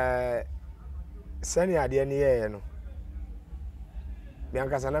 Sani ade ne ye no. Me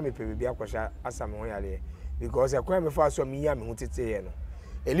ankasa na me pe bia kwosha asam ho yale because e kwa me fa so me ya me ho tete ye no.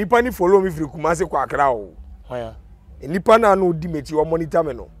 Enipa ni follow me free Kumasi kwa Accra o. Hoya. Enipa na no di mechi o monitor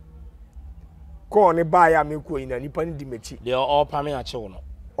me no. Ko ne ba ya me ko ina nipa ni di mechi. They all pame a chew no.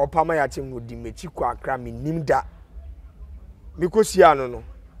 Opama ya chem no di mechi kwa Accra me nim da. Me ko sia no.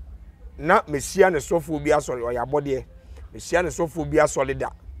 Na me sia ne sofo bi asole o ya bode. Me sia ne sofo bi asole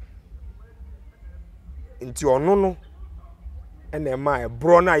da. Nti ono no ene ma e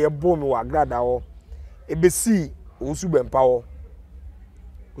bro na ye bo me wa Agradaa ho. Ebesi Owusu Bempah ho.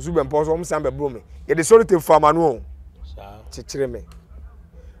 Owusu Bempah so msan be bro me. Ye de sorry te fama no. Sa. Chichire me.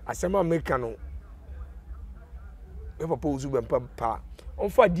 Asema make no. E papa Owusu Bempah pa.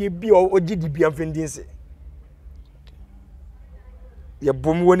 Onfa die bi o gidi bi amfendin se. Ye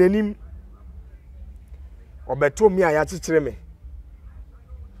bom wonanim. Obeto mi a ya chichire me.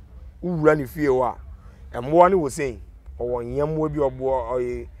 Uwura ni fie wa. Emwo ne wo sen. Owo nyamwo bi obo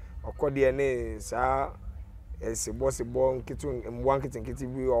oye okode ne sa sebo nkitu mwa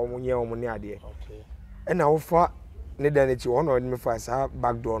nkitin bi omunye omune ade. Okay. E na wo fa ne dan ne chi one or me fire sa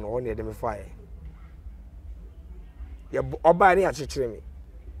back door no one e de me fire ye oba ne achechire me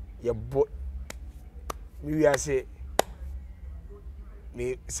ye bo mi wi ase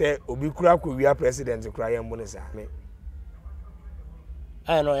me say obi kura ko wi president kura ye mbo ne sa me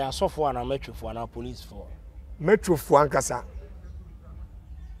I know ya sofo ana metro ana police for metro fo ankasa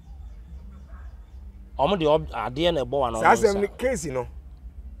omo de ade na ebo ana sa sem case no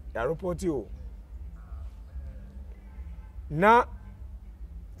ya report you na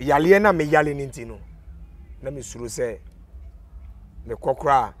yale na me yale ninti no na me suru se me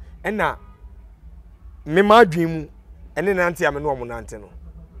kokra na me madwin mu ene nante ame no omo nante no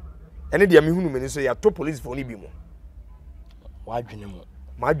ene dia me hunu me ni so ya to police for ni bi mo wadwene mu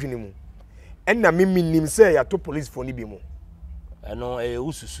madwene mu ena me minim se ya to police for ni bi mo eno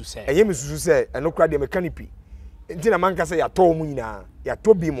ususu se eye me susu se eno kra de mechanic nti na man ka se ya to mu nyina ya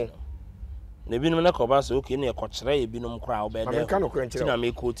to bi mo na binom na koba se okay na e kokyere ye binom kra obede ma ka no kra nkyere na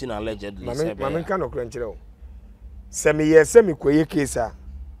me quote na allegedly se ma ka no kra nkyere o se me ye se me koye case a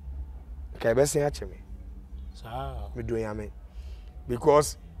ka be sen a cheme sa me do yame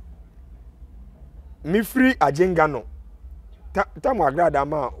because me free ajenga no ta mo Agradaa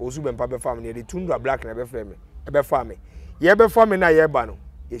ma Owusu Bempah be fam ne de tundra black na be frame me e be fam me ye be fam me na ye ba no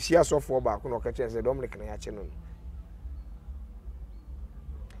ye hia sofo ba ko no ka kire se Dominic na ya che no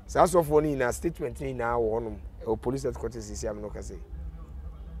sa sofo ni na statement ni na wo no o police headquarters isi am no ka say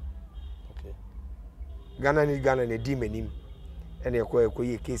okay Ghana ne di manim ene ekọ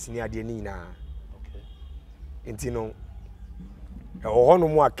ye case ni ade ni na okay enti no e ho no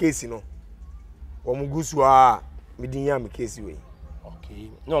mu a case no wo mu gusu a midinya me case we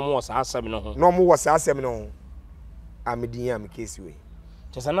okay no mo wasa asem no ho no mo wasa asem no ho a midinya me case we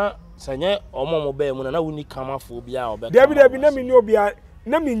chesana sanye omo be mu na wuni kamafo bia obe David na mi ni obia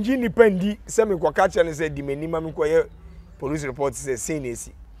na mi nji ni pandi se me kwa catch ne se di manima me koye police report se sin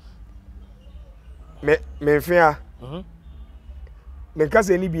esi me fia me ka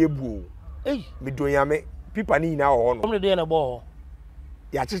se ni bi ebu me donya me pipa ni na ho no omre de na bo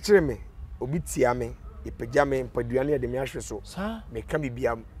ya chechire me obi tia me ipagya me mpaduane de me ahwe so me ka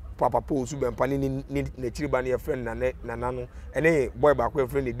bibia papa Owusu Bempah ni na chiriba ne friend na no ene boy ba ko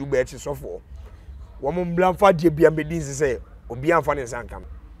friend du ba echi sofo wo mo mblamfa de bia me din se obi amfa ne sankam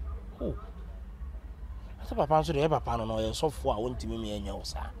oh asa papa so de papa no ye sofo a wontimi me anya wo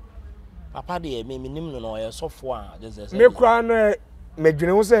sa papa de me nim no ye sofo a just me kura no me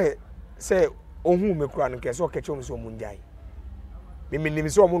dwene wo se ohun me kura no ke so keche wo so mu njai me nim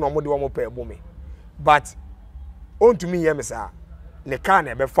se wo mo no mo de wo mo pa ebo me but on to me hear me say ne car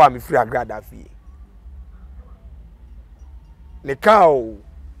na be fa me free Agradaa fie ne car o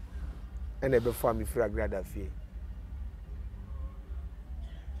ene be fa me free Agradaa fie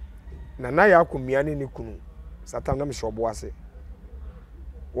na ya akomia ne kunu satan na me shobo ase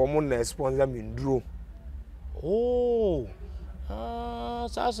wo mo na sponsor me nduro oh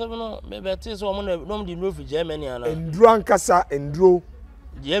sasa no me beti so wo no di no fi Germany ana nduro ankasa nduro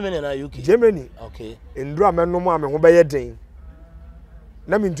Germany na UK Germany okay nduro amenom a me ho be ye den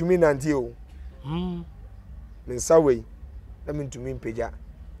na me ntumi nantie o me sawe na me ntumi mpagya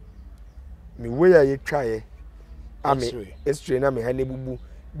me we ya ye twaye ame x-ray na me ha ne bubu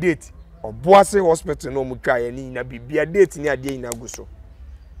date Oboase hospital no mu twaye ni na bibia date ni ade ni aguso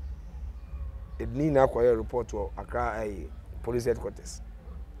ni na kwa report o Accra police headquarters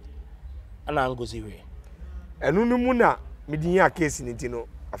ana ngozi we enu no mu na medin ya case ni ntino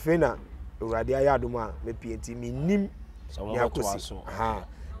afi na urade aya adoma me PNT me nim ya kosi aha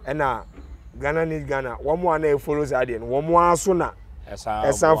ena Ghana wo mo ana follow ade no wo mo aso na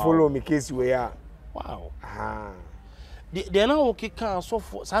esa follow me case we ya wow aha de na wo kika so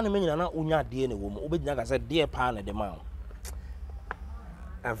sa na menyina na onya de ne wo mo obegyina ka se de pa na de ma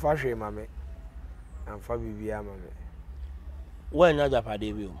amfa hwe mame amfa bibia mame wo anya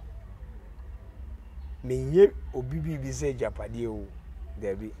japade bi o menye obibi bi se japade o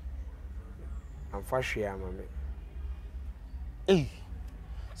debi amfa hwe mame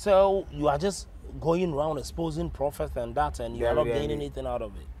so you are just going around exposing prophets and that and you are not getting anything out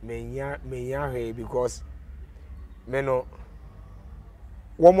of it menya hwe because meno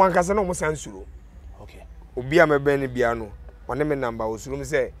wo mo ankasa no mo sansuro okay obi amebe ne bia no one me number osuro me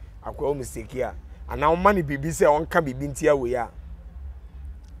say akwa o mistake a ana o mani bibi say on ka bibi ntia we ya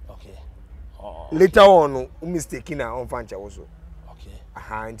okay later on no mistake na on fancha wo so okay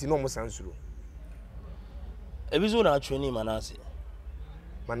aha nti no mo sansuro ebizo na training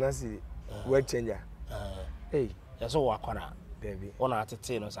manase word changer hey yaso wakora baby ona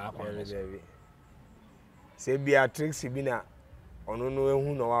atete no sa akwa baby se bia tricks bi na ono no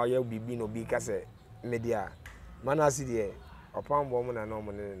ehu no wa ya bibi no bi ka se media Manasi de Opambour mo na no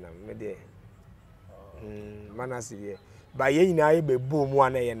mo ne na me de Manasi de ba ye nyina ye be bo mu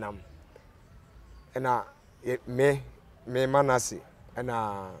ana ye nam na me Manasi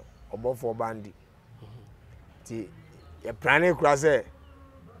na obofo bandi ti ye plane kura se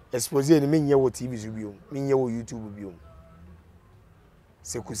expose ni menye wo TV so biom menye wo YouTube biom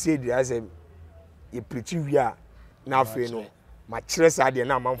se kusie dia se ye preach wi na afi no ma kire sa de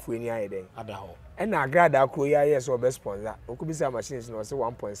na amanfo ani aye den ada ho na Agradaa kro ya yes or best sponsor okubisa machines no say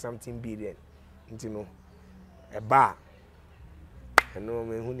 1 something billion nti no e ba eno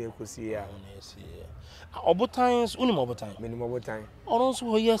me hu na ekosi ya obotans uni obotan minimum obotan oron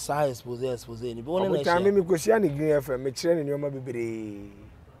so yes expose ni be wona na obotan me kosia ni green FM me kire ni nyoma bebre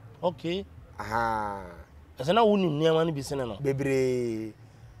okay aha ese na woni niam na bi sene no bebre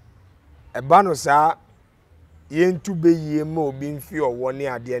e ba no sa yentu be yie ma obi mfi owo ne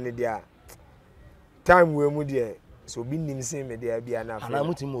ade ne dia time we mu de so bi nim se me de bia na ana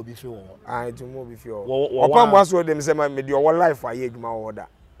mutim obi fi wo ah to mo bi fi wo Opambour so dem se ma me de owo life aye adwuma wo da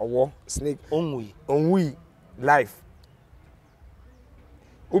owo snake onwi life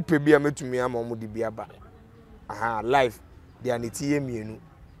upe bia metumi ama mo de bia ba aha life de aneti ye mienu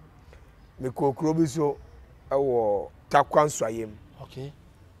me kokro bi so ewo takwan soayem okay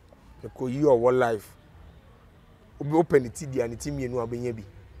me ko yi owo life obi open ti de aneti mienu abenya bi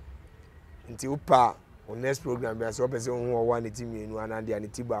nti upa on next program be so person hu owo aneti mienu ana de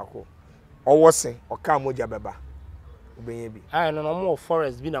aneti ba ko owo se oka moja beba obenya bi no mo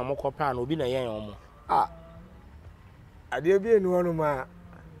forest bi na mo kopa na obi na yen omo ade bi enu onu ma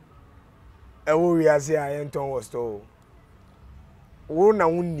ewo wi ase ayenton wo store wo na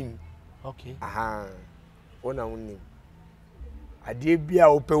wunnim okay aha wo na wunnim ade bi a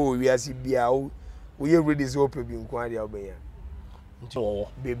ope wo wi ase bi a wo ye ready so ope bi nko ade obenya nti wo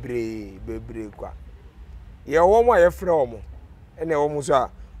bebre kwa ye wo mo ye frɛ wo mo ene wo mo so a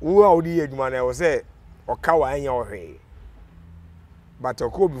wo a odi ye adwuma na wo se oka wa anya ohwe but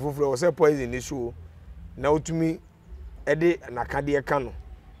okọ bi foforo wo se poison ni so na otumi ede nakade ka no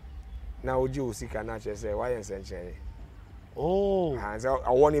na oje osika na che se wa ye nsenchen oh ha so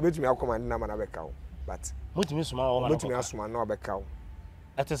awo ne betumi akoma na ma na beka wo but mutumi suma wo mutumi asoma na obeka wo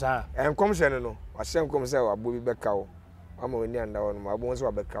etesa enkomhye no wa hye nkom se wa bo bi beka wo ama woni anda wo no ma bo so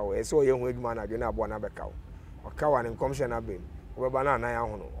wa beka wo e se o ye hu adwuma na adwene abo na beka wo oka wa ne nkomhye na bem wo ba na anan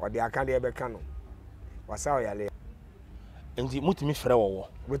aho no ode aka de beka no wasa o yale nti mutumi frɛ wo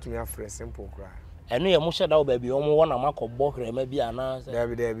betumi afrɛ simple kra eno ye mo hyeda wo ba bi omo wona makɔbɔ krema bi ana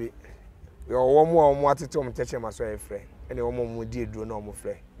dabi yo wo mo a mo atete o mteche maso e frɛ ene wo mo di eduro na o mo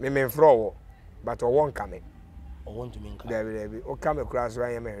frɛ me frɛ wo but o won kame o won tumi nka dabi o kame kra so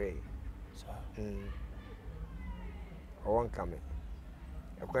anya me hwe o won kame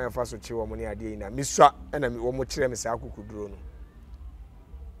e kwa fa so chi wo mo ne ade ina misua ena wo mo kire me sa akukuduro no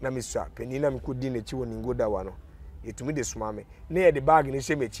na misua penina me kodi na chi wo ningoda wa no etumi de suma me na ye de bag ni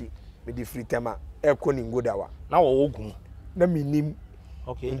hye mechi me di free tema e ko ningoda wa na wo ogun na minim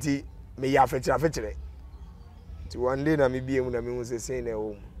okay nti me ya afekire nti one day na me biem na me hu se sei na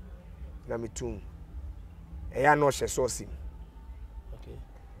wo na me tum e ya no hye sauce okay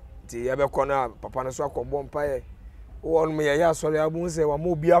nti ya be ko na papa no so akɔbɔ mpae wo no me ya asɔre abu se wa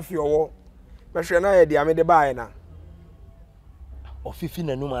mo bi afi owo me hwe na ye de ame de bae na ofifi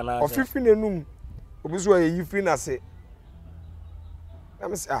nanum ana ofifi nanum obi so ye yi free na se na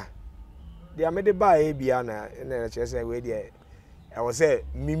me say de ame de bae bia na che se we de e wo se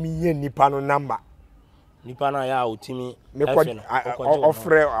mimi ye nipa no number nipa na ya otimi me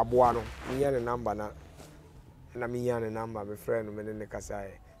ofre aboa no me ye ne number na me ye ne number me frɛ no me ne kasa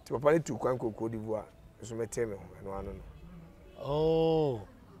e ti papa ne tu kwan kokko divoa so me teme ho no ano no oh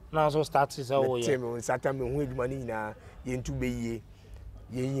na so start say oh yeah teme on sata me hu adwuma ni nyina ye ntu be yie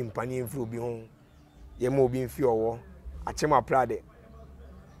ye yi mpane mfiri obi ho ye ma obi mfi owo achema prade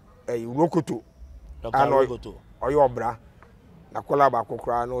rokoto rokoto oyo obra na kola ba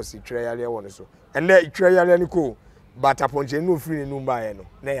kokora na o si twere yale wo ne so ene twere yale ni ko bata ponche no free ne num ba ye no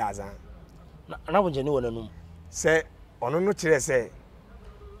na ya azan na ponche ni wo nanum se ono no kire se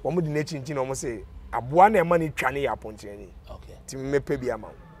wo mu di na chinchin no mo se aboa na e ma ni twane ya ponche ni okay ti mepe bi ama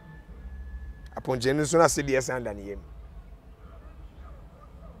aponche ni so na se de sanda ne yem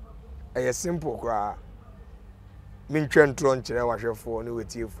eye simple kwa min twentro nkire wahwefo ne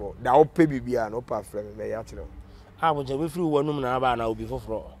wetiefo da wo pe bibia no pa frɛ me ya kire ponche we free wanum na ba na obi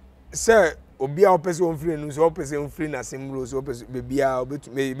foforo se obi a opese on free nu so opese on free na simro so opese bibia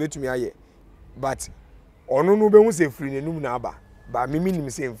betumi aye but onu no be hu se free nenum na aba ba mimi nim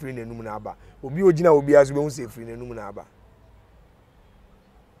se free nenum na aba obi ogina obi aso be hu se free nenum na aba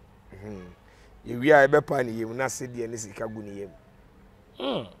ye wi a Bempah ni yem na se de ne sika gu ni yem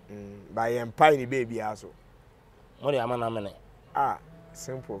ba ye mpa ni baby aso mo de amana mene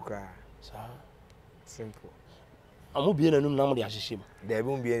simple ka simple amu bie nanum na mo de ahyehye da bi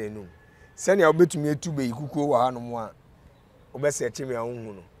mo bie nanum se ne obetumi etu be ikukuo wa ha no mo a obese chime a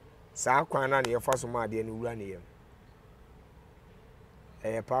hunhu no saa kwan na ne yefa so ma de ne wura ne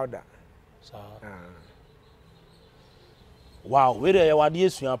yem powder wow we dey wade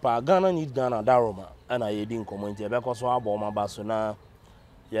esua pa Ghana need Ghana daroma ana ye di nkomo nti e be ko so abo ma ba so na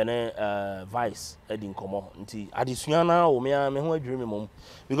ye ne vice e di nkomo nti adesua na o me ho adwiri me mom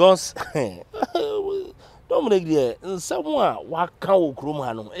because Dominic dey nsemo a waka wo krom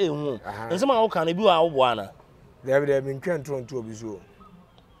ha no hu nsemo a wo kan bi wa wo bo ana there been twentron to obi so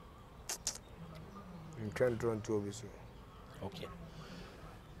twentron to obi so okay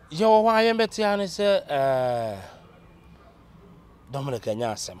je wo wa ye beti ane se Dominic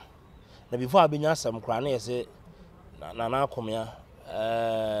anya asem na before abenya asem kra na yese na akomya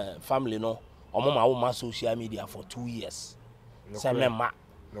family no omo ma wo ma social media for 2 years se mema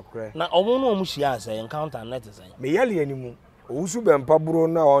na omo no omo hia ase encounter net say me yale animu Owusu Bempah buro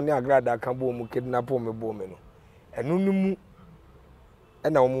na o ne Agradaa ka bo mu kidnap me bo me no enu nimu e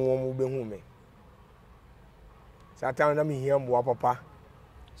na omo behu me satan na me hia mboa papa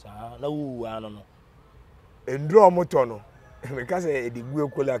sa na wu ano no endro moto no me ka se edigu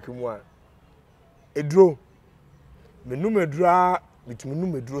ekola kimu a edro me nu medura bitumi nu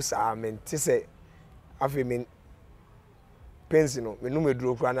meduro sa me nte se afi me pensi no me nu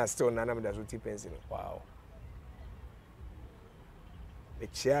meduro kwa na still na me da so ti pensi no wow me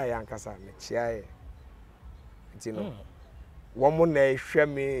chia ya nkasa me chia ye nti no wo mo na ehwe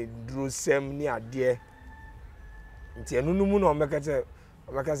me duro sem ni ade nti enu nu mu na o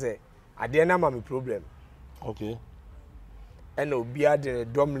meka se ade na ma me problem okay ena obi ade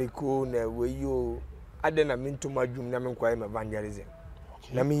Dominic na weyo ade na mintuma dwum na me kwai evangelism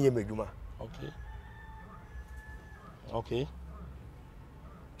na me yem adwuma okay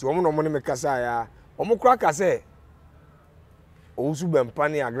ti wo no mo ne me kasa ya o mo kura kasa Owusu Bempah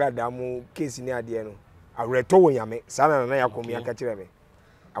ni Agradaa mu case ni ade no awreto wo nyame sana na yakom ya ka kire me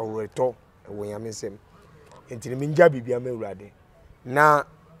awreto wo nyame sem enti me nja bibia me urade na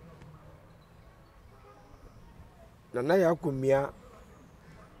yakom ya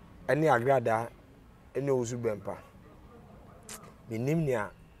ani Agradaa ene Owusu Bempah minim ni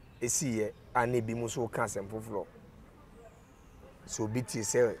a esiye ane bi mu so ka sem foforo so biti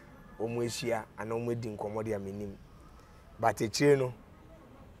se omo ehia ana omo di nkomode a minim but echire no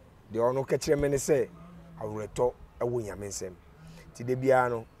de ono ka kire me ne se awreto ewo nyame nsem ti de bia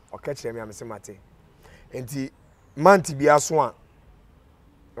no o ka kire me amse mate enti manti bia so a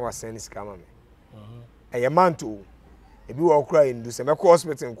na wasen sika ma me eye manto ebi wo kura endu se me ko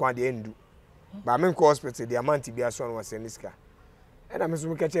hospital nkwa de endu ba me ko hospital de manti bia so na wasen sika e na me so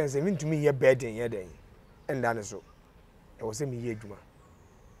me ka kire se me ntumi ye burden ye den enda ne so e wo se me ye adwuma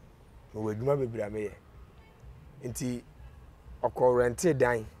me wo adwuma bebira me ye enti oko rented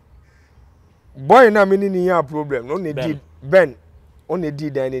dan boy na me ni ya problem no ne di Ben on ne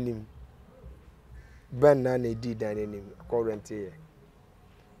di dan enim Ben na ne di dan enim oko rented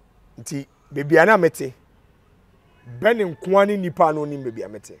nti bebia na mete Ben nko ani nipa no ni bebia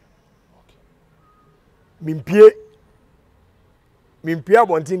mete mimpie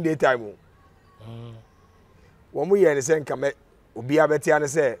abontin daytime o wo mu ye ne se nka me obi abete ane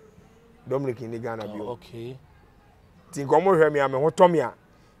se Dominic ni Ghana bio okay ti nko mo hwe me ame ho tom ya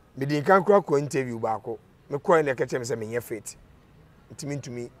me di nkan kura ko interview ba ko me ko ne ka che me se me nye fit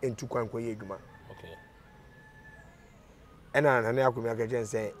ntimi entu kwan ko ye adwuma okay ena na akomi aka che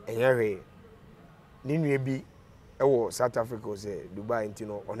se enye hwe ni nue bi ewo South Africa o se Dubai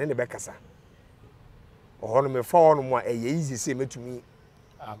ntino one ne be kasa oho no me fa ono mo eye easy se metumi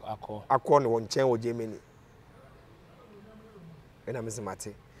akọ ne won chen wo Germany ena me se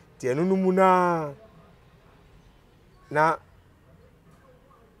mate ti enunu mu na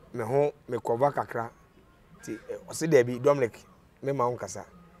me ho me cover kakra ti o se de bi Dominic me ma onkasa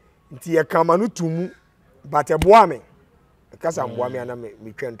nti ye kama no tumu bateboa me kasa mboa me ana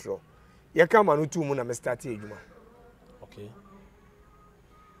me twentro ye kama no tumu na me start adwuma okay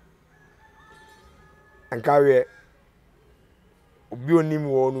ankawe obi onim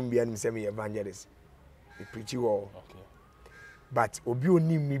wo no bia nim se me evangelist me preach wo okay but obi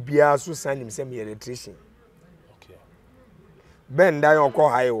onim mi bia so san nim se me electrician okay Ben dan okọ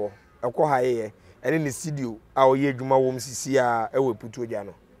haye wo ekọ haye ye ene ne studio a oye adwuma wo msisi a ewe putu oja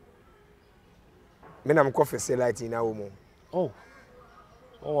no me na mkọ fese light na wo mo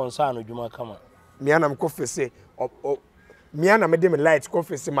won sa no adwuma kama me na mkọ fese me na me de me light kọ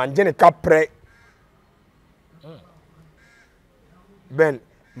fese manje ne kapre ben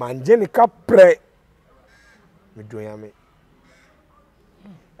manje ne ka pre me doyame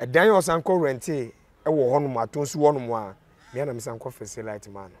edan yo san ko rente wo honum atonsu honum a me na me san ko facility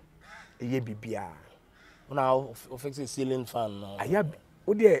man eye bibia una o fix a ceiling fan no aya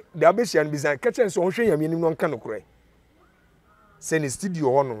o de abesian bizan kitchen so hwe yam nim no nka no kure se ni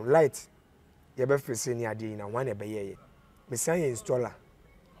studio honum light ye be fese ni ade na wan e be ye me san ye installer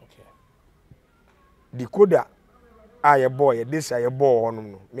okay decoder aye boy ye this aye boy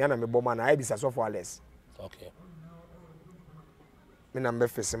honum no me na me bo man aye bisa so for less okay me na me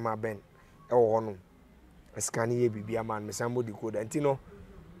fese ma ben e wo honum scan ye bibia man me san bo decoder ntino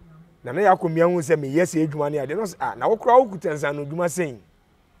na yakomia hu se me yes edwuma ne ade no na wo kura wo kutansa no dwuma sen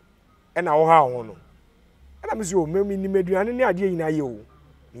e na wo ha ho no na me se o me ni meduane ne ade yina ye o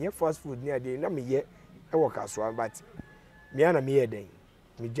me ye fast food ne ade na me ye e wo kaso but me ana me ye den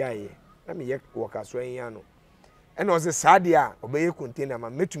me jaye na me ye wo kaso yin ano e na o se sade a obeye container ma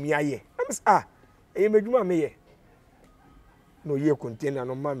metumi aye na me se e medwuma me ye no ye container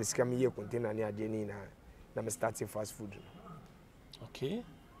no ma me sika me ye container ne ade ni na me start fast food okay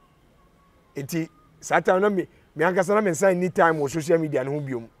eti satan na me ankasa na me sign any time on social media no ho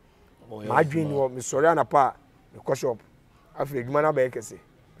biom ma adwen ni wo me sori anapa me ko shop afi edwuma na ba yekese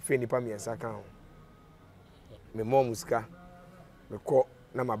fe nipa me ensa kan ho me mo musika me ko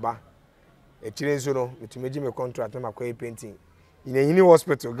na maba e kire nso no metumeji me contract na makwa painting in a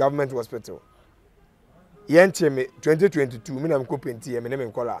hospital government hospital yenche me 2022 me na me ko painting me na me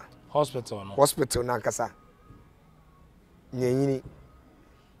nkola hospital na ankasa nyanyini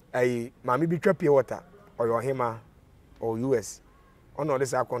ai mami bi twa pure water oyo hima or US ono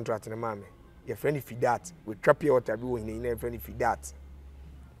this our contract na mami your friend Fidat we twa pure water bi wo hina your friend Fidat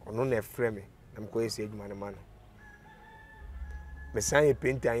ono na frame me na mko ese adwuma na ma no me san e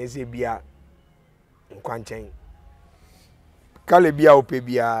painter an ese bia nkwanchen kale bia ope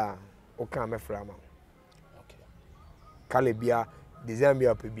bia o kan me frama okay kale bia design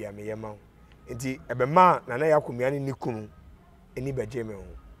bia ope bia me yema nti ebe ma na yakomia ni kunu eni beje me ho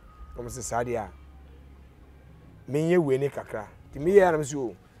como se sadia menye we ne kakra ti me ya na me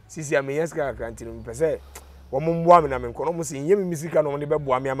so sisi a menye ska kakra nti no pese wo mboa me na me nkono mo se nye me misika no ne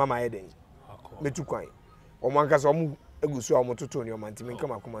beboa me ama ma yeden metu kwan wo mo ankasa wo mo egusu a mo toto ne o manti me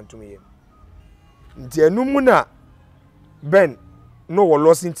nkama kuma ntum ye nti enum na ben no wo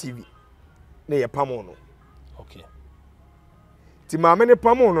losing TV na ye pamo no okay ti ma me ne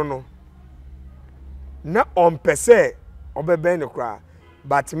pamo no na on pese obebe ne kra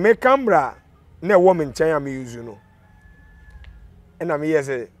but me camera na wo me nchen am use no na me yes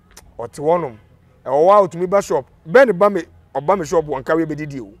ote wonum e wo wa to me ba shop ben ba me oba me shop won kawe be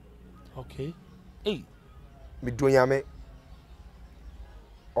didi o okay me donya me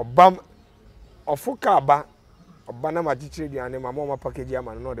oba ofuka ba oba na ma chichire duane ma ma package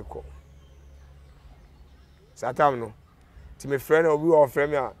ama no de ko satam no ti me friend obi o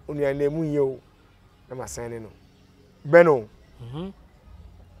friend me a onu ya na emu ye o na ma sign no beno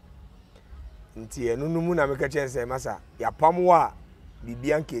nti enunu mu na meka chense masa ya pamwo a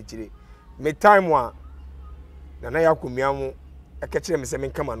bibia nka echire me time a na yakomia mu ekechire me se me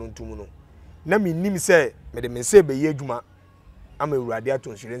nkama no ntumu no na me nim se me de me se be ye adwuma ama urade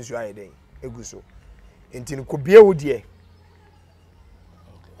atonhire nsu ayeden eguso nti ko bie wo de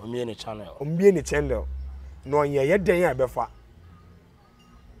ombie ne channel no onye ye den ya befa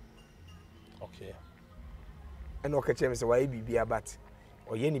okay eno okechire me se wa bibia but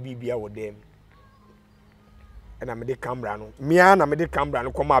oye ne bibia wo dem na me de camera no mia na me de camera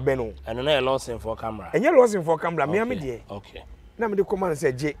no koma be no eno na losing for camera enye losing for camera mia me de okay na me de koma no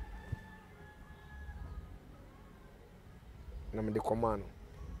se je na me de koma no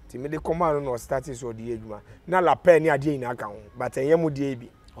ti me de koma no start so de adwuma na la pen ni ade ina aka ho but enye mu de bi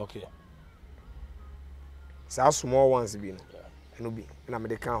okay sa small ones bi no eno bi na me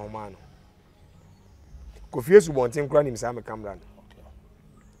de kan ho ma no Kofi Esu bonten kra nim sa me camera no okay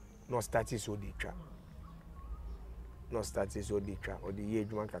no start so de twa no start so de twa o de ye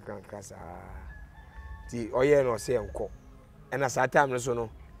adwuma kakra sa ti oye no se enko ena sa time so no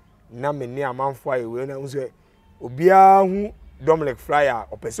na me ni amanfo aye we na nso obia hu Dominic Flyer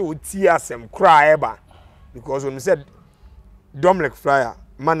opese o ti asem kra eba because when we said Dominic Flyer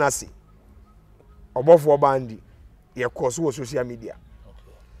Manasi obofo bandi ye koso wo social media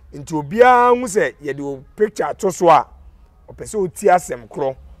okay nti obia hu se ye de o picture to so a opese o ti asem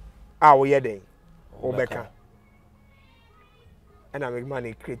kro a wo ye den obeka and I make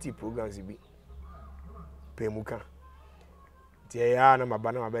money creative programs bi pemuka tie ya na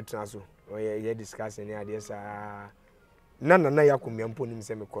mabana mabetena so ye discuss any ade sa na yakomia mpo nim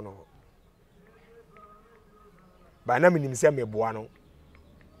se me kono ba na minim se me boa no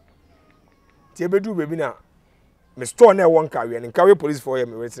Ti ebedu baby na me store na won kawe ne kawe police for here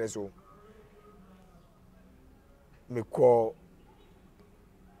me witness so me call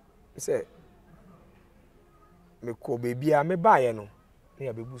say me call baby a me buy no na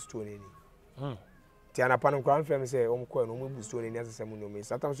ya bebu store ni ti anapa no kwa mfem say o mko no mebu store ni asese mu no me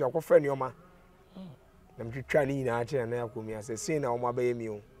satam so akofra ni oma na mtwitwa ni nyina ache na yakomi ase sin na o mabaye mi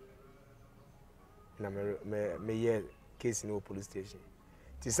o na me ye case no police station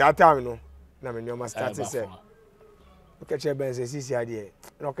ti satam no na me nyoma start say okay che ben say sisi ade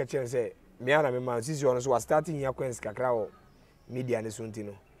na okay che say me ana me man sisi ono so was starting here kwens kakra o media ne so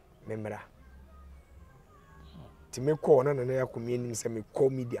ntino me mra ti me call na na yakomi nim say me call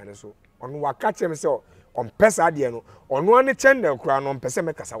media ne so ono waka che me say on pesa ade no ono ane channel kura no pesa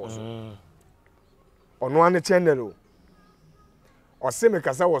me kasa wo so ono ane channel o se me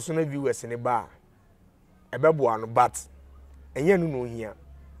kasa wo so na viewers ne ba ebebo ano but enye no no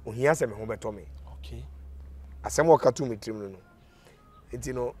ohia se me ho beto me okay asem wo ka to me trim no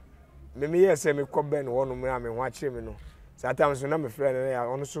enti no me yes me ko ben wo no me am ho akire me no satan so na me frɛ no ya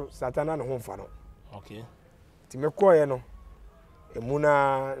ono so satan na ne ho mfa no okay ti me ko ye no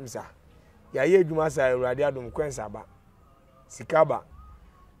emuna msa ya ye adwuma sa awurade adom kwensa ba sikaba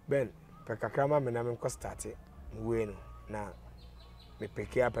ben pe kakra ma me na me ko start we no na me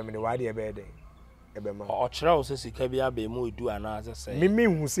peke apa me ne wade e be den ebe ma o kire o se sika bi aba mu edu ana se me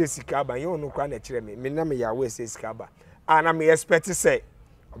hu se sikaba ye ono kwa na kire me na me ya we se sikaba ana me expect say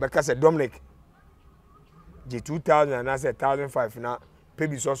obeka say Dominic G 2000 and I said 1005 na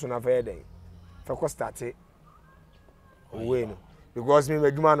pebi so na fa den fa ko start we no because me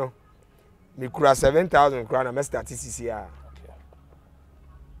adwuma no me kura 7000 kura na me start CCA okay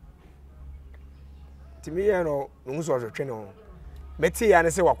ti me ye no no so hwehwe no meti ya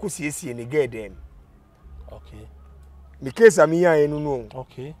ne se wakosiesie ne geden okay me case am ya enu no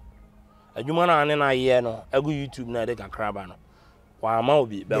okay adwuma na ane na ye no agu YouTube na de kakraba no wa ama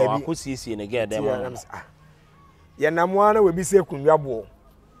obi be wakosiesie ne geden mo ye na mo ana we bi se kunwa bo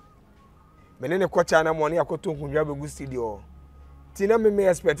me ne kocha na mo ne yakoto kunwa be gu studio ti na me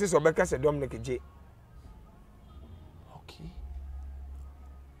expect so be ka se Dominic je okay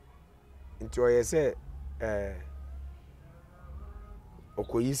nti o ye se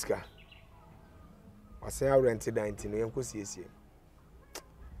okoyiska wase ya rent 19 no yenko siesie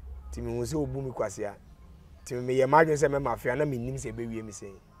ti me hu se obu mi kwase ti me ye madwen se me mafia na me nim se be wie mi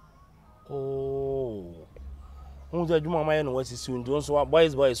se oh hu je adwuma ma ye no wasisi ndo so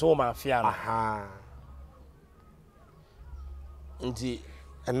boys so mafia no aha nti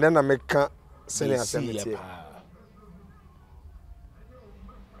and then I make sene assembly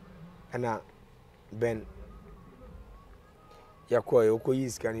ana ben yakwa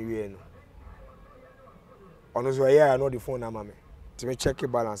okoyiska ni wie no ono so ya no the phone na mama to me check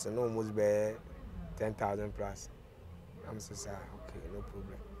balance no almost be 10,000 plus I'm so sorry okay no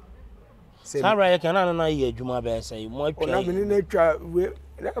problem Sarah you can na ye adwuma be say mo atwa ona me na atwa we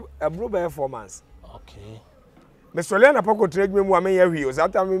abro be 4 months okay me sole na pako trade mu ame ya hwi o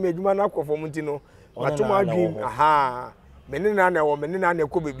sata me adwuma na akofo mti no matoma dream aha me ne na na wo me ne na na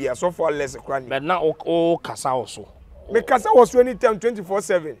ekobebi so for less kran but na o kasa wo so me kasa wo so anytime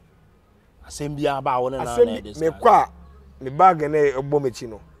 24/7 asem bia ba wo na na me kwa me bag na egbo mechi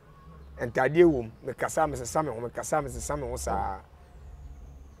no entade wom me kasa me sesa me ho me kasa me sesa me ho sa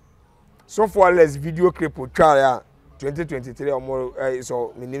so for less video clip o twa ya 2023 omo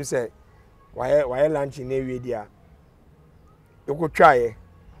so me nim say why lunch na ewie dia eko twa ye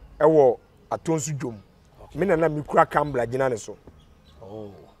ewo atonsu dwom me na me kura camera gina ne so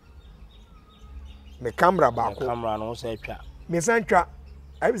oh me camera ba ko camera no say twa me san twa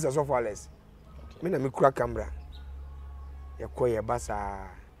I be so for less me na me kura camera ye ko ye basa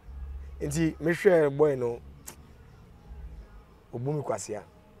nti me hwe boy no obu mi kwasia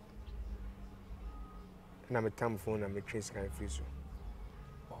na me tam phone na me trace kan free so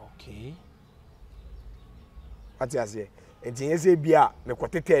okay ati ase nti yese bia me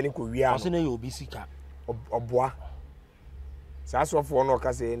kwotete ni ko wia no na ye obi sika oboa sa sofo no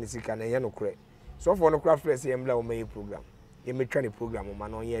ka se ni sika na ye no kure sofo no kura fresh ye mla o mayi program ye metwa ni program ma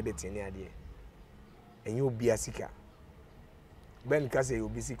no ye edit ni ade enye obi asika ben ka se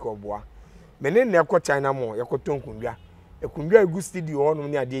obi sika oboa me ne na ko China mo ye ko tonkundwa ekundwa egu studio ho no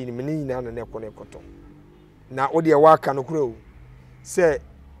ni ade ni me ne nyina na ko na ekoto na o de wa aka no kure o se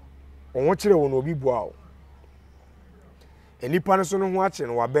onwo kire wo no obi boa o enipa no so no ho akire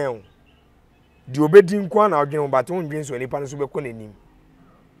no wa ben di obedi nkwa na odwen but on dwen so enipa no so be ko nanim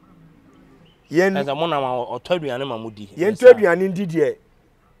yen eza mo na otaduane ma mudi yen taduane ndidie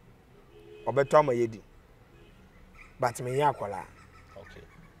obeto ma yedi but me ya akola okay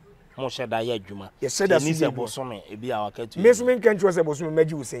mo sheda ya adwuma ye sheda si se bosome e bia wakatu me so me nkan tro se bosome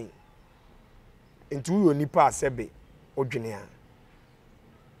magi wo sen ntu yo nipa asebe odwene a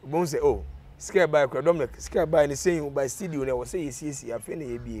bon say oh scare by Dominic scare by ni saying by studio na wo say yes afi na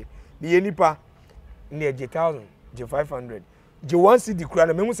ye bie bi nipa na ye 1000 je 500 je 1 cd kura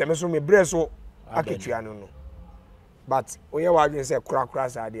na me hu se me so me bre so aketua no but oye wa adwen say kura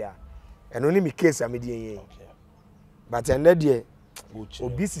sa de a eno ni me case am de yen but ende de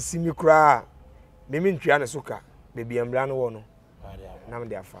obi sisi mi kura me ntwa na soka be bia mra no wo no na me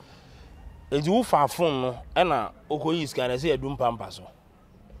de afa enti wo fa phone no e na okoyi scan say edum pampa so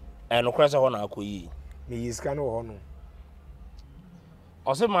no kwese ho na akoyi me yiska no ho no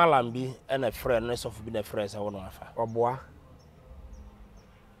o se malam bi na friend no sofu bi na friend say wo no afa oboa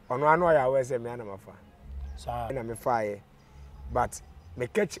ono anu ya we say me na mafa sa na me faaye but me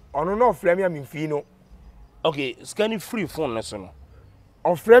catch ono no frame ya me fi no okay scanning free phone no so no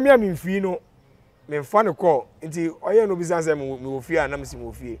o frame ya me fi no me fa ne call nti oye no bi san say me wo fi na me si me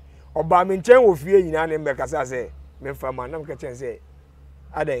wo fi oba me nchen wo fi nyina na me kasa say me fa ma na me catch say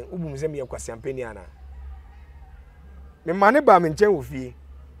adan ubum se me yakwasi ampani ana me mane ba me nchen wo fi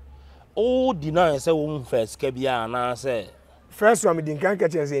o deny say wo first ka bia na say first one me din kan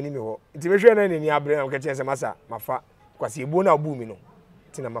catch say ni me ho nti me hwe na ni abre na catch say masa mafa kwasi ebo na obu mi no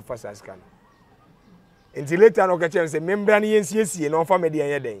nti na mafa sa scan nti later no catch say membra na yensiesie na onfa me de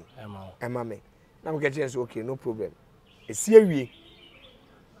yen den ema me na me catch say okay no problem esi awie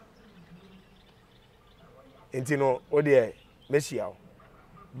nti no o de mesiao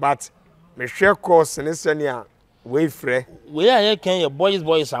but me share course ne senia we frɛ we aye kan ye boys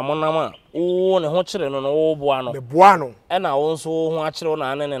amonam a o ne ho kire no no wo boa no me boa no e na wo nso ho akire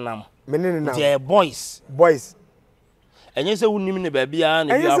na ane ne nam me ne nam je boys enye se wunim ne ba bia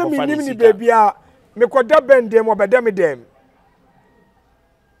na bia ko fa ne sika enye se ne ba bia me koda bendem obeda me dem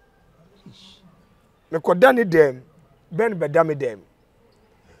me koda ne dem ben beda me dem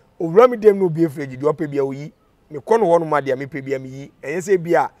owura me dem no bi efreji di opa bia oyi me kono ho no ma dia me pe bia me yi enye se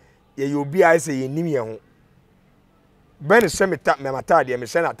bia ye yo bia se ye nim ye ho ben se me mata de me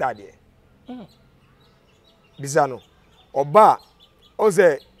se na ta de bizano oba o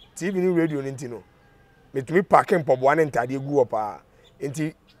se tv ni radio ni ntino metumi parking pobo ane ntade gu opa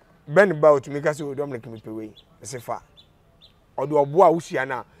enti ben ba otumi ka se Dominic me pewe se fa odo obo a wusia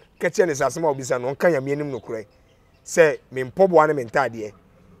na keche ne sasema obisa no kan ya me anim no kure se me mpobo ane me ntade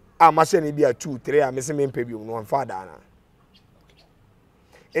a ma se ne bia 2 3 a me se me mpa bi no fa da na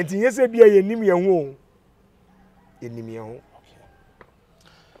enti yese bia ye nim ye ho enimi ho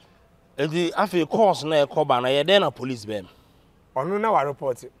edi afi course na ekoba na ye den na police bem onu na wa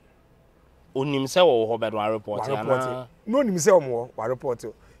report onim se wo ho be do report na no onim se wo wa report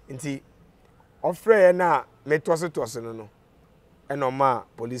nti ofre na me tose no e no ma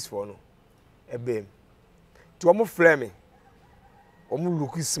police for no ebem ti o mo frɛ me o mo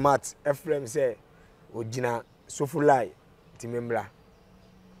look smart e frɛ me say ogina sofulai ti membra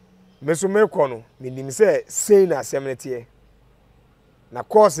me so me kɔ no me nim sɛ sei na asɛmnete na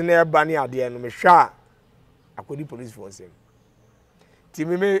course na eba ne ade no me hwa akodi police for nsɛm ti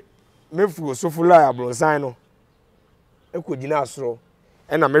me fu sofula ablonsan no ekogina asoro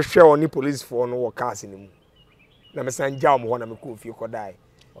na me hwɛ oni police for no wɔ cars ne mu na me san gya mo hɔ na me kɔ fie kɔ dai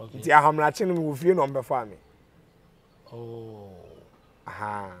nti ahamra kye no me wo fie no mbefa me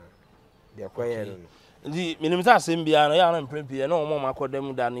aha de kɔyɛ no ndi minim sa asembia no ya na mprempie na omo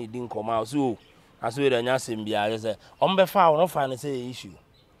makodam da na idi nkoma so aso ira nya asembia ye se ombe fa wo no fa ne say issue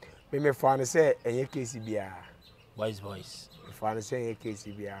me fa ne say enye case bia boys me fa ne say enye case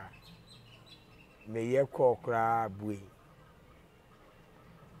bia me ye kɔ kra bui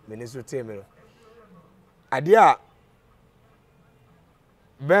me ne so teme no ade a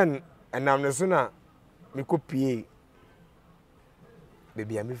ben enam ne so na me kopie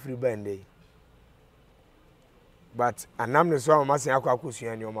baby am free band dey but anam ne so ma sen akwa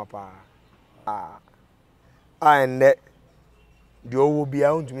akosua ne o ma pa ende de owo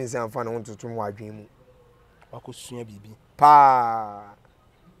bia untumi san fa ne huntutu mu adwen mu akosua bibi pa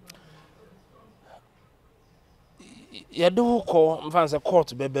ye do ko mfa se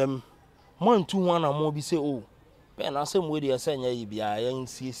court bebem mo ntu ho na mo bi se o pe na asem we de ese nya yi bia ya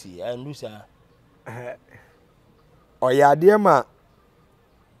nsiesie andu sa o ya de ma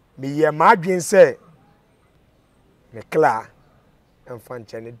me ye ma adwen se me kla emfa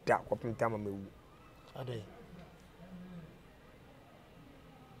nche ne da kwapenta ma mewu ade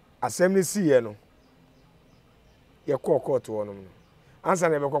asem ne si ye no ye kɔ court wo no ansa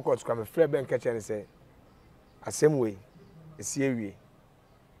na be kɔ court kwa me frɛ ben ka che ne se asem we esi ewie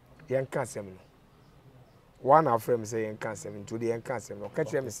ye nka asem no one of them say yen can sem to the yen can sem no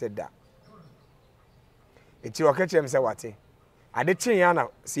catch them said that eti o catch them say what ade chin ya na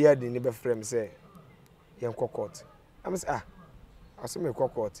see ya ni be frame say yen court am say aso me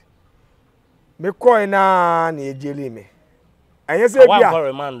court me coin na ejeli me anye say bia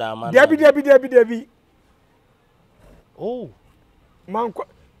Debi oh man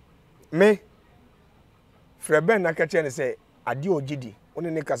me freben na catch them say ade ogidi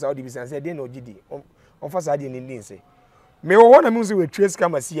oni ne kasa odi bisan say de na ogidi on fa sa de ni din say me wo na me say we trace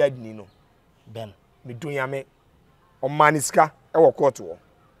kama see ya ni no ben me dunya me o maniska e wo court wo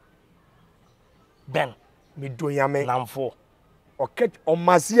ben me dunya me namfo o catch o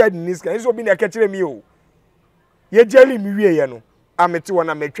masia ni ska nso bi na catch me o ye jeli mi wie ye no amete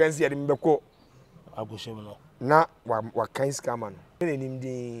wona me twense ye de me beko agoshem no na wa kan ska ma no ne nim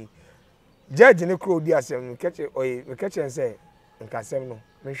din judge ne kro di asem catch oy me catch say nkasem no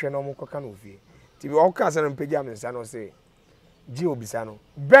me hwe no mo koka no ofie ti bi o ka asem mpagya me nsa no say ji obisa no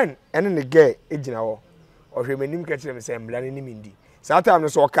ben ene ne ge ejina wo o hwe manim catch me say mbla ne nim ndi sa time no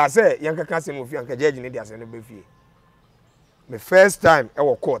so o ka say yen kaka asem ofie anka judge ne di asem no be fie me first time e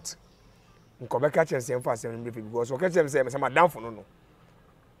wo court nko be catch me say mfa asem no be fie because o catch me say madam fo no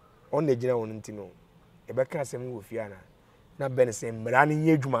on ne jina won nti no e be ka asem no ofie ana na ben say mbra ne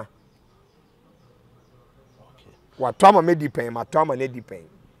nye adwuma watama me dipen matama ne dipen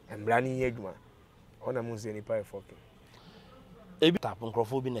embra ni yeduma ona mu se ni pa foke ebi tap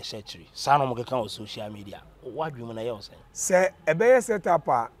nkrofo bi na shechiri sa no mo keka on social media wadwum na ye o se ebeye setup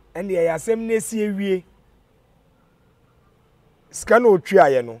a ene ye asem na si ewie scan otwi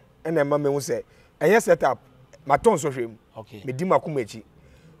aye no ene ma me hu se enye setup maton so hwem okay me di makoma echi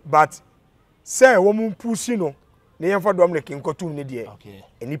but se wo mu pushi no ne yemfa Dominic nkotum ne de okay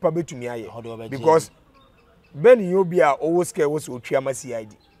enipa betumi aye because Ben Yobia always scare was Uchiama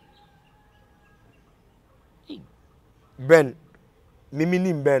CID. Ben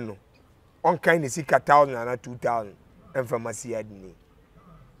Miminim Beno on kind of 1,000 and 2,000 and from a CID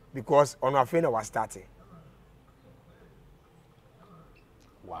because on our friend was starting.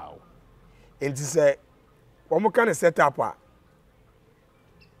 Wow. And to say, one more kind of setup,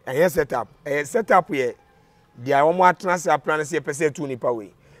 and setup here, they are one more transfer plan, say, per se, 2 nipa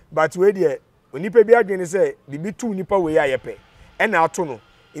way. But where there. When nipa bi adwene say bibi tu nipa we ya yepe e na ato no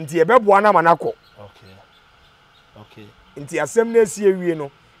nti ye beboa na manako okay nti asem na esi ewie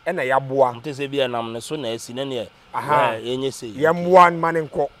no e na ya boa nti se bi enam ne so na esi ne ne yenye sei ye moa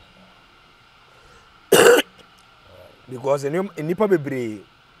manenko because nipa bebre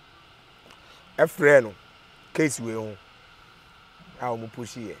e frɛ no case we ho a mo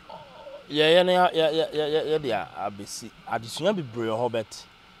pushi ye dia abesi adesua bebre ho bet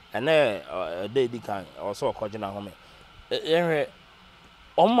ene dey kan also okojina home ehwe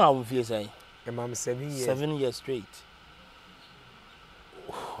omma wo fie say emam 7 years straight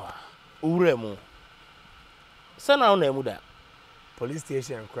uremu sana na emu da police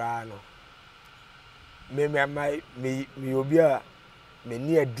station kra no me obi a me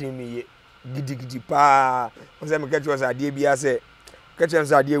ni adin me gidigidi pa o say me catch was ade bia say catch am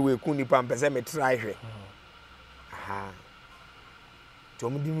say ade we ku nipa mpese me try hwe aha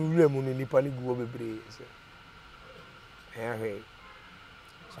Tom di mi mu ni nipa ni guo bebre se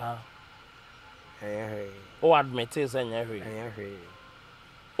o admit say nya hwe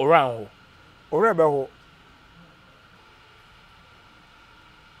oran ho ore be ho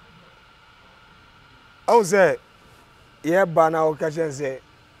o say ye ba na o ka chen say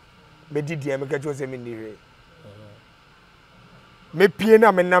me didi me ka cho say me ni hwe me pie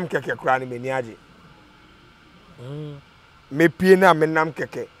na me nam keke kra ni me ni age me pie na me nam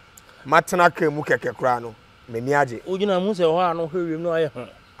keke matena ka mu keke kra no me ni age ogina mu se ho ano hwewem no aye ho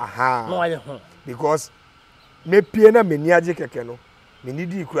aha no aye ho because me pie na me ni age keke no me ni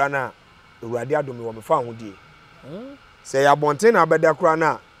di kra na ewurade adomi wo me fa ho die se ya bonten na beda kra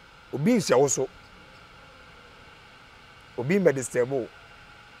na obi nse wo so obi me disturb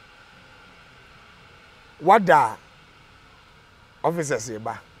wada officers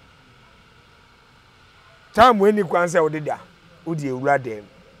eba time when you kwan say odida odi ewura dem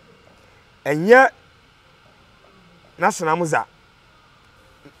enye national muza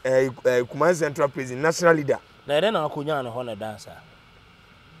Command Central Prison national leader na ere na akonya ne ho na dancer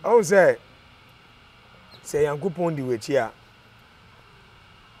oh say yankopon di wechi a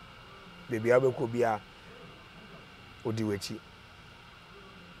bebi abeko bia odi wechi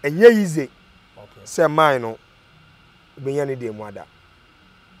enye yize okay say mine no benya ne dem ada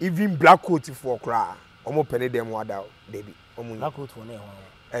even black coat for kra omo pene dem ada debi omo black coat for na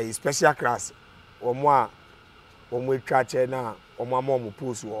ho special class omo a omo etwa che na omo ama omo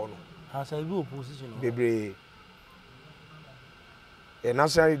post wo no Has a good position. Bebre. A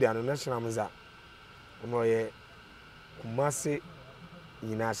national leader no national musa. Ono ye Kumasi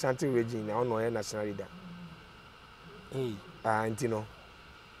in Ashanti region na ono ye national leader. Nti no.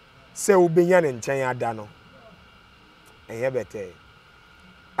 Se ubenya ne nkyɛn ada no. Ɛyɛ bɛtɛ.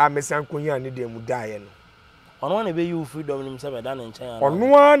 A mesan konya ne dem dae no. Ono na be you freedom nim se be da ne nkyɛn ada.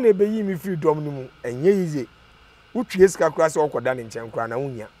 Ono na be yi mi freedom nim ɛnyɛ easy. Wotwie sika kura se okoda ne nkyɛn kura na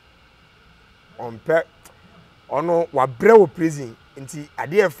wonya. Onpɛ ono wabrɛ wo prison nti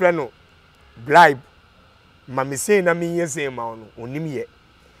ade e frɛ no bribe ma me sei na me yese ma ono onim ye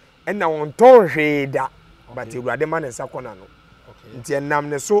ɛna won ton hweda but ewurade ma ne nsa kɔna no nti enam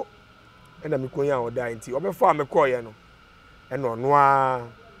ne so ɛna me konya oda nti obefa me kɔye no ɛna ono a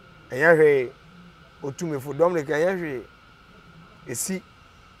ɛyɛ hwe otumefo Dominic ɛyɛ hwe esi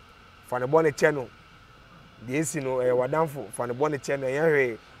fa ne bɔ ne kyɛ no de esi no wadamfo fa ne bɔ ne kyɛ no ɛyɛ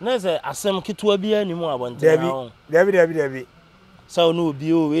hwe na se asem ketewa bi animu abonte na Dabi so no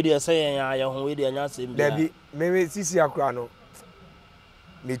bi o we dey say yan aye ho we dey anya asem bi Dabi me sisi akra no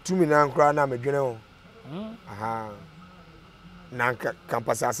me tumi na nkra na medwene ho aha na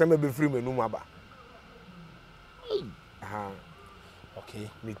campus asem be free menu aba aha okay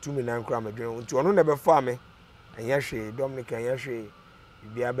me tumi na nkra medwene ho nti ono na be fa me anya hwe Dominic anya hwe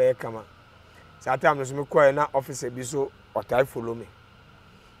bia be kama satam no so me koy na officer bi so otai follow me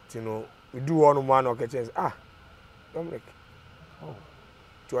tino we do one man o kitchen Dominic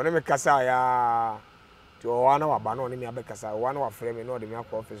to one me kasa ya to one wa ba no ne me abekasa one wa frame me no de me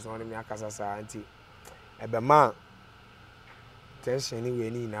akọ office no ne me akasa sa anti ebe ma tension ni we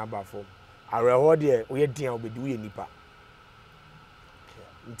ni na aba fo areho de we din a obedi we nipa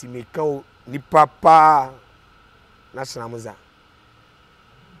nti me ka nipa pa national muza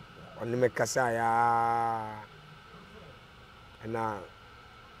one me kasa ya na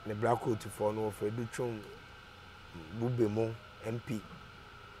ne black coat for no for do chum bubemo MP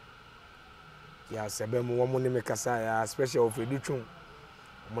ya sebemu wo ne me kasa ya special of educhum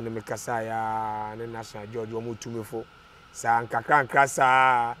wo ne me kasa ya ne national judge wo mutumefo sa nkakra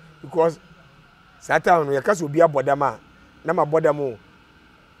sa because satan no ya kasa obi abodama na mabodamo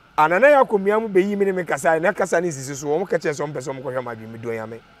anana ya komia mu beyi me ne me kasa na kasa ne sisi so wo kache so mpese mo kohwe madwe me do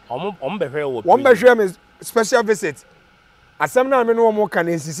yame om behwe wo wo behwe me special visit asem na me no wo ka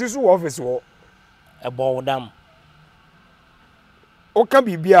na sisi so wo office wo ebo dam o kan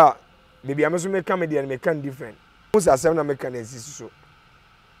bibia bibia me so me kan me dia me kan different musa asem na me kan ensisi so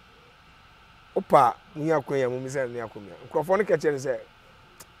opa munya kwanya mu misa ne akomia nkrofo ne kache ne se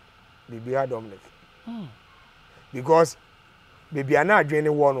bibia Dominic because bibia na adwene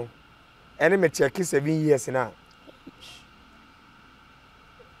wo no ene me check 7 years na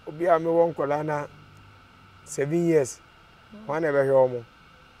obia me won kola na 7 years wan e be hwe omo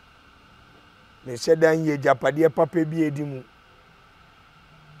me shedan ye japade papa bi edimu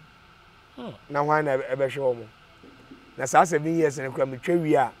na wan na ebe hwe omo na sa 7 years ne kura me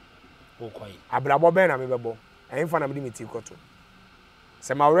twawi a okoi abrabo ben na me bebo enfa na me di meti koto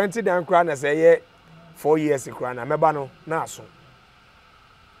se ma rent dan kura na se ye 4 years kura na meba no na aso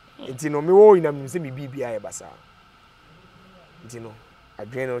nti no me wo ina me se me bibia ye basa nti no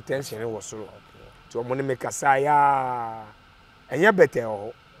adwen no tension wo soro ti o mo ne me kasa ya enye bete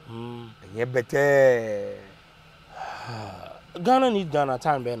o enye bete Ghana need Ghana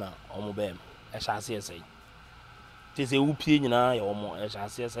time be na omo bem e hyase esai ti se wu pie nyina ye omo e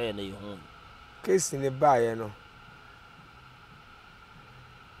hyase esai na ye hu case ne ba ye no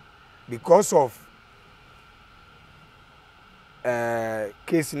because of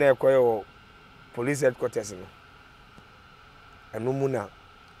case na ekoyo police headquarters no enu mu na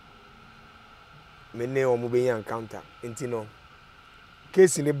me ne omo be encounter enti no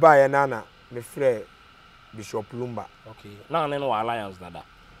case ne ba ye na me frɛ Bishop Lumba. Okay. Now no alliance dada.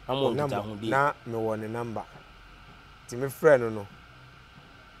 Amo kita hu bi. Na me wɔ ne number. Ti me frɛ no.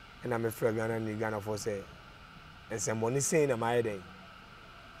 Na me frɛ Ghana ni Ghana for say. Ensemboni sei na mai den.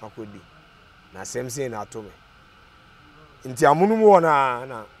 Makodi. Na sem sei na ato me. Nti amunu mu wɔ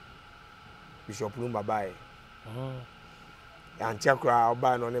na Bishop Lumba bae. Ya nchakra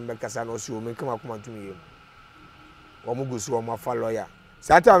oba no ne mekasa no si o me kama kuma tumi yem. Wo mu gusu wo ma fa lawyer.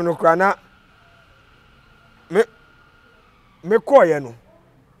 Satam no kra na me koye no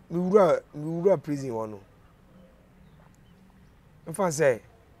me wura prison wono mfa say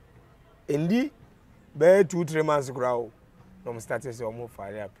endi be 2-3 months kura no me start say omo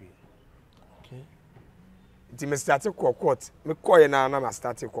fare appeal okay nti me start court me koye na me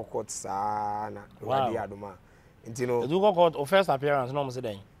start court sana wadi adoma nti no do court o first appearance no mo say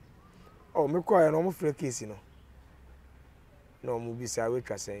den oh me koye no mo free case no mo bisa we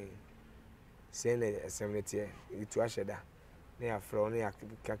twa say say na assemblity it to asheda na ya fro na ya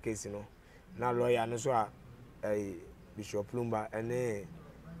case no na lawyer no so a Bishop Lumba ene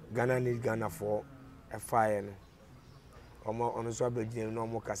Ghana need Ghana for a fire no omo ono so abegin no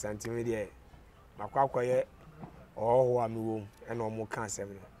omo kasanti me de makwakoye ho ami wo ena omo kan asem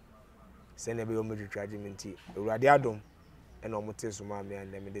no say na be omo judgment Ewurade adom ena omo teso ma me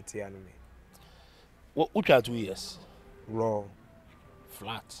and me de tia no me What 2 years? Raw.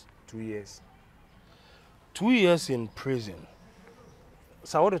 Flat. 2 years. 2 years in prison.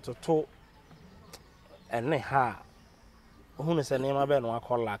 So what to talk and ha who is a name of no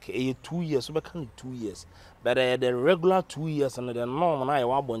call like 2 years, so can 2 years. But the regular 2 years and the norm I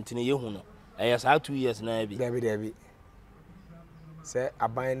want bontine ye hu no. Yes, 2 years na be. Debi. Say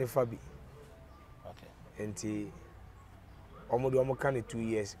aban ne fa bi. Okay. Enti omo kan 2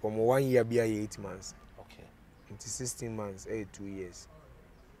 years, omo 1 year bia 8 months. Okay. Enti 16 months 2 years.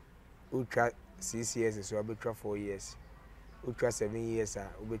 Ultra 6 years so abetra 4 years. Ultra 7 years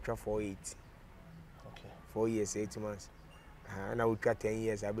abetra 4 8. Okay. 4 years 8 months. And I ultra 10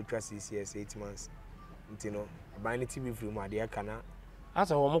 years abetra 6 years 8 months. Enti no aban ne TV free ma de kana.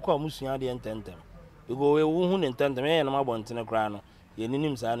 Asa wo mokwa musua de ententem. Ego we wo hu ne ententem e na mabontene kra no. Ye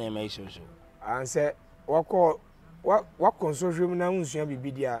ninim sa na e ma isho. And say what consortium na unsua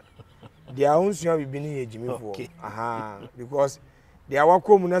bibi dia dia unsua bibi ni ejimefo because dia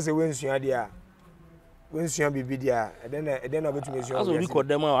wakom na se wensua dia wensua bibi dia eden na betu mesua aso record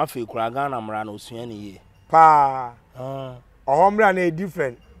dem a afi kura Ghana mra na osua ni ye pa ohomra na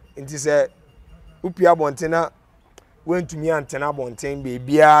different nti se upia bontena wentumi antena bonten be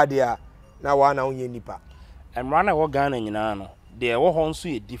bia dia na wa na onye nipa emra na wo Ghana nyina no de wo ho nso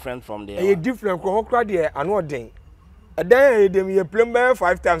ye different from there e different ko hokra de anu odin eden dem ye plem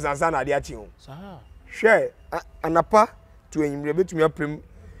 5 times ansa na de achi ho hwe anapa to enyimre betumi aprem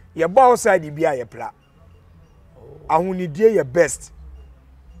ye ba outside bia ye pla ahunidie ye best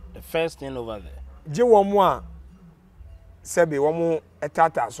the first thing over there je wo mo a sebe wo mo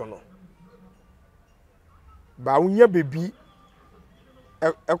etata so no ba unya bebi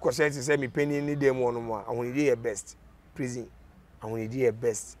ekose se me penny ni dem wo no mo ahunidie ye best prison ahunidie ye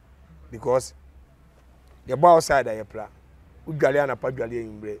best because the boy outside ya pla udwale ana pa dwale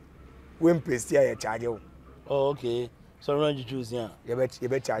enyimre we mpesti ya charge wo okay so run you choose ya ye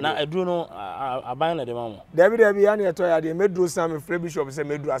be charge na edru no aban na de ma mo David ya na eto ya de medru sam free bishop se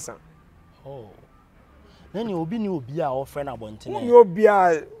medru asan na ni obi a offer na bontene ni obi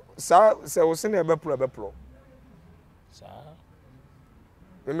a sa se wo se na be pro sa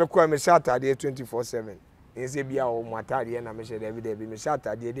me ko me shata de 24/7 ense bia o matade na me she David me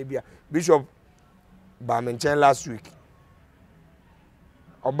shata de bia bishop ba menchen last week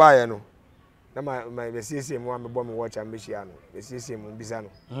obaye no na my besiesie mu am bo me watch am behia no besiesie mu bisa no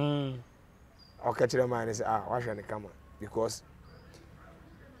o ka kire man say wa hwe ne kama because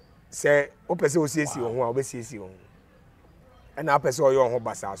say o pese o siesie ho a o besiesie ho na pese o yo ho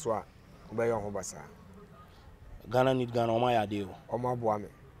basa so a o be yo ho basa Ghana need Ghana o ma ya de o ma boa me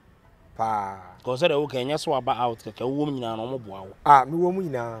pa ko say o kenya so aba out keke wo mu nyina no mo boa wo me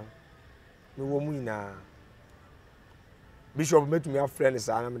wo mu nyina Bishop met me a friend is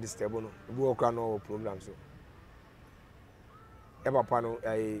ana me disturb no we work no problem so e papa no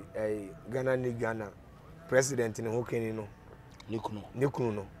Ghana ni Ghana president ni ho keni no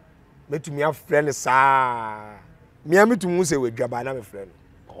nikunu no met me a friend sa me am to mu se we dwaba na me friend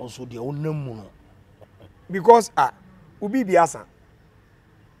also de onam mu no because ubi biasa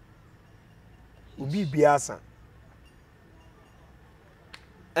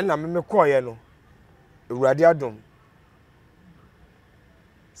ena me koye no Ewurade adom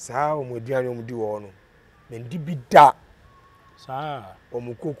saa omoduane omudi wo no me ndi bi da saa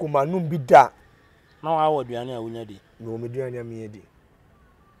omukoko manum bi da na wa aduane a wonya di me omoduane a me di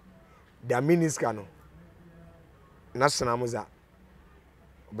da miniska no national muza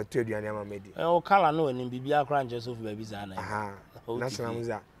obeto aduane ama me di o kala no ani bibia akra nje so fi ba bi za na national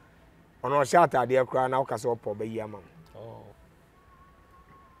muza ono shata de akra na okase opo ba yi ama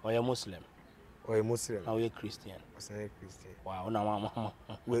oya Muslim oya Muslim oya Christian wow na mama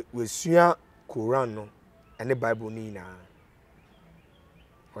we sua Quran no and the Bible ni na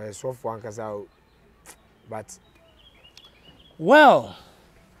oya so for ankasa but well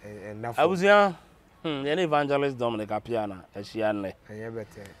and that I was young any evangelist Dominic apiana ehia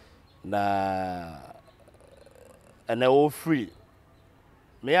better na and all free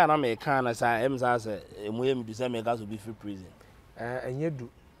me ana me kan na say em say emu em bi say me gas be free prison enyedu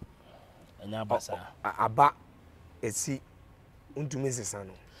anya basa aba esi untumi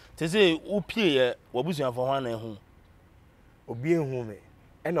sesano te say upie ye wabusuafo ho na hu obi ehu me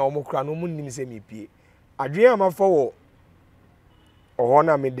ɛna ɔmo kura no ɔmo nim sɛ mepie adwene ama fa wɔ ɔhɔ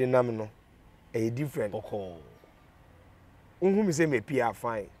na me de nam no ɛyɛ different okay unhu mi sɛ mepie a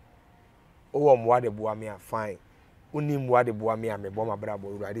fine ɔwɔ mmoa de boa me a fine uni mmoa de boa me a me bɔ ma bra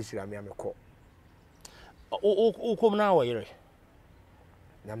bɔ urade hyira me a me kɔ o kom na wɔ yere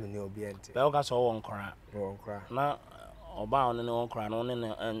na me ne obi ente bɛ o ka sɛ ɔwɔ nkora wɔ nkora na ɔba ɔne ne nkora no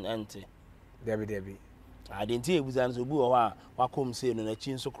ne ente debi adenti ebuza no so bu wɔ hɔ a wakom se no na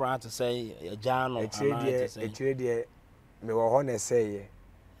chi nso kora te sɛ agya no ana te sɛ ekire de me wɔ hɔ na sɛye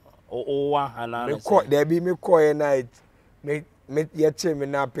o wa ana me kɔ debi me kɔ na me yɛche me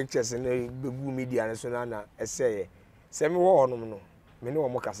na pictures no begu media no so na ɛsɛye sɛ me wɔ hɔ no me ne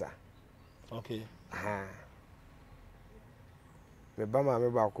wɔ mo kasa okay aha me ba ma me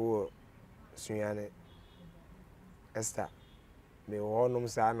ba ko sunyane Esther me wɔ hɔ no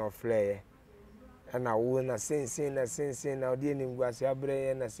sa na ɔflɛye ana wo na sen na odi enim guase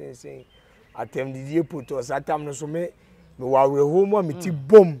abrɛ na sen atem didie poto satam no so me wa werɛ mu a me ti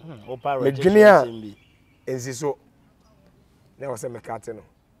bom me dwene a ensi so na wo se me kate no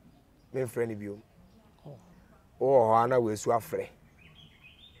me mfrɛ ne biom o ho ana we su afrɛ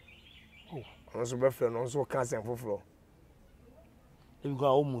on so be frɛ no so ka sen foforo ebi go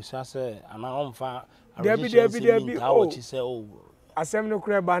a o musa sɛ ana ɔmfa debi o chi sɛ o asɛm no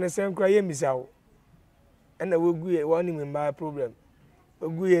kura ba ne sen kura ye misa wo ɛna wogu ye woni me mba problem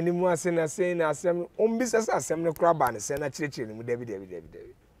ogu ye ni mu ase na sei na asɛm ombisa sɛ asɛm no kura ba ne sen na kyerɛkyerɛ ne mu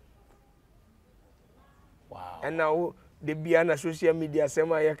debi wow ɛna wo de bia na social media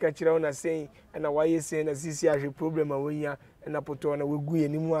asɛm a yɛka kyerɛ wo na sei ɛna wayɛ sei na sisi ahwe problem a wonya ɛna poto na wogu ye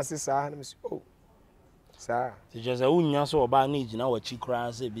ni mu ase saa na me oh saa ti je sɛ wonya so oba na gyina wachi kra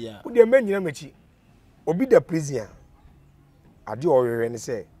sɛ bia wo de ma nyina machi obi da prison ade ɔwɛwɛ ne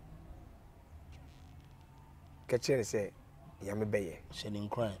sɛ kɛkyɛ ne sɛ ya me bɛyɛ shedding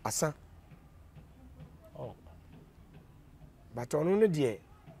crime asa oh but ɔno ne deɛ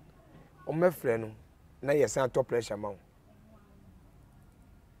ɔmɛfrɛ no na yɛ san top pressure ma wo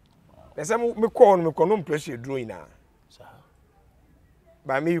ɛsɛ me kɔ no me kɔ no pressure duro ina sa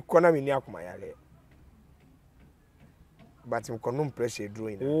ba me kɔ na me ni akoma yare but me kɔ no pressure duro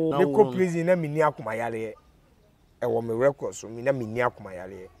ina me kɔ prison na me ni akoma yare ɛwɔ me record so me na me ni akoma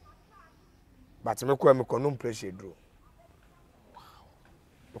yare but me kɔ no pressure duro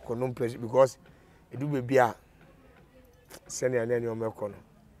me no pressure because edu baby a senior na ni o me kɔ no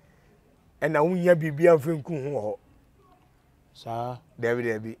ɛna wonya bibia mfenku ho ho sa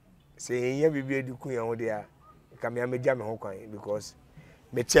debi say enya bibia di kun ya ho de a ka me amegya me ho kwan because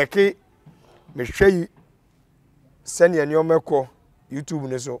me check me hwɛ senior ni o me kɔ YouTube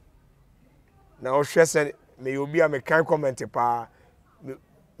ne so na o hwɛ sen me obi a me kan comment pa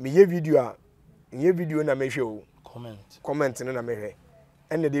me ye video na me hwɛ o comment no na me hwɛ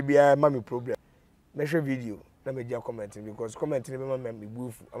ɛna de bia ma me problem me hwɛ video na me gya comment because comment ne be ma me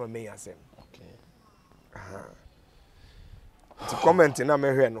bufu ama me yasem okay aha ti comment na me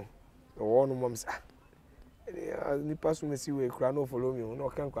hwɛ no wo no mom sa ni pasu me si we kra no follow me no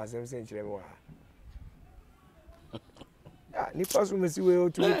kan kwa asem se nkyerɛ me wa ni pasu me si we o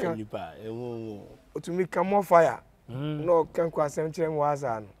tu kan ni pa ewo o tu mi kan more fire no kan kwa asem nkyerɛ me wa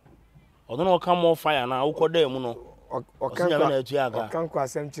sa no odo no kan more fire na wo kɔ da mu no o kan kwa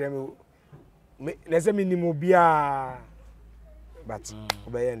asem nkyerɛ me nese minimum bia but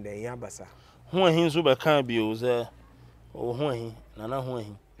obeye ndɛ ya basa ho ahin so be kan bi o ze o ho ahin na ho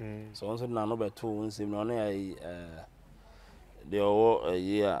ahin so on so na no be to nsem no na de o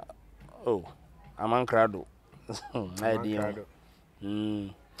ye a oh amankrado na di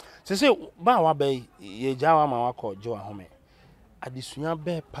se ba wa be ye jawa ma wa ko jo ahome adesua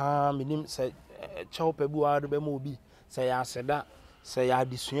be pa minim se chaw pa bi wa do be ma obi se ya aseda se ya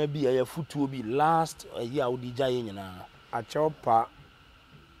adesua bi ya futuo bi last year odi gyaye nyina a chopa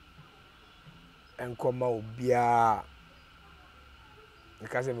enkoma obia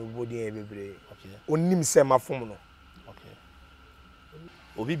nkase me bodi e bebre okay onim se mafom no okay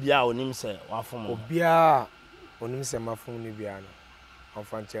obi bia onim se wafom obia onim se mafom ni bia no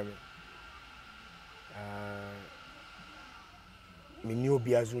onfa ncheme me ni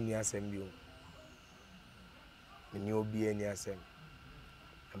obia zo ni asem bio me ni obia ni asem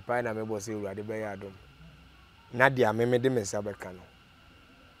empa na me bo se urade be ya adom na dia me de me sa be ka no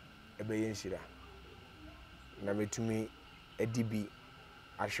ebe ye nshira na metumi edibi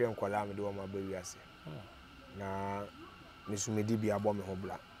ahwe nkwala me de wo ma ba wiase na mesumi dibi abo me ho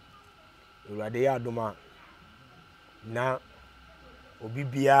bla urade ya adom a na obi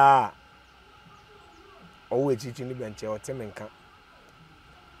bia owo echichi ni benche otemenka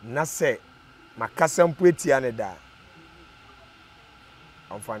na se makasa mpo etia ne da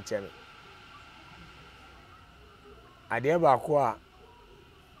amfa nkyɛ me adeɛ baako a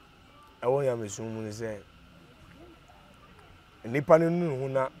ɛwɔ ya mesum mu ne sɛ nipa no nu ho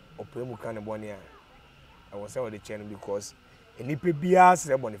na ɔpɛ mu ka ne bɔne a ɛwɔ sɛ wɔde kyɛ no because nipa biara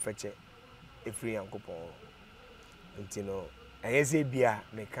srɛ bɔne fɛkyɛ ɛfiri Nyankopɔn nti no ɛyɛ sɛ bia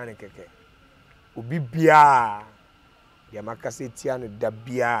meka ne kɛkɛ obi biara deɛ maka sɛ tia no da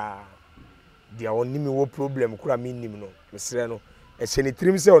biara deɛ ɔnim wɔ problem kora mennim no mesrɛ no ɛhyɛ ne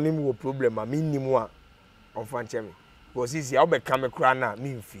tirim sɛ ɔnim wɔ problem a mennim a ɔmfa nkyɛ me because isi a wobɛka me kora na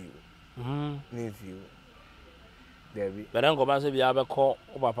memfii memfii David. But then go back to be able to call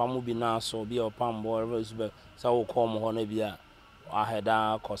Opambour be now so be Opambour so we come on be I had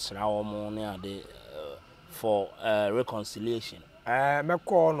a cost our money for reconciliation. Me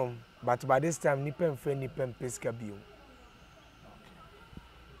call them, but by this time nipen friend nipen pesca bio.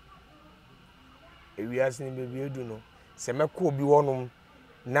 We are seeing baby do no. Se me call be one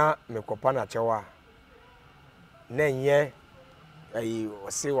na me kopana chewa. Nen ye I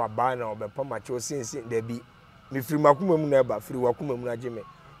say wa ba na Bempah macho since there be. Me free makuma mu na eba free wakuma mu na gye me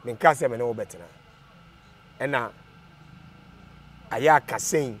nka se me ne wo betena ena aya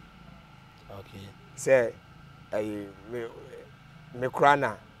kasen okay say me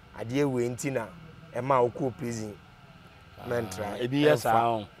krana ade we ntina e ma okọ prison mentra ebi yes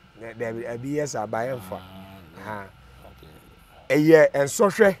a ebi yes a ba emfa ha okay eye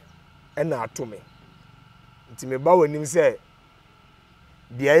ensohwe ena ato me nti me ba wanim say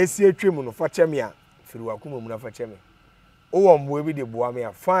dia esi atwem no fa kyeme a firi wakuma mu na fa kyeme o wo mbo bi de boa me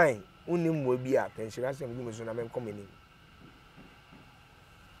a fine unim mbo bi a pension asem bi me so na men komeni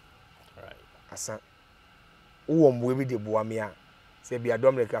right asa o wo mbo bi de boa me a se bia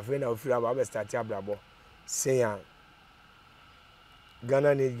Dominic afi na ofiri aba be start abrabo say ya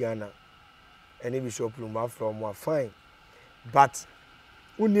Ghana need Ghana any bishop room from a fine but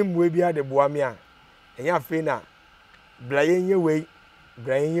unim mbo bi a de boa me a enya afi na blayenye we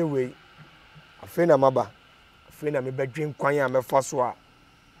afena maba afena me bedwen kwan a mefa so a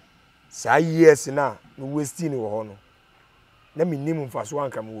saa years na me waste ni wo ho no na me nim mfa so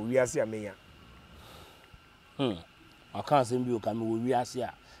anka me wo wiase a meya aka asem bi o ka me wo wiase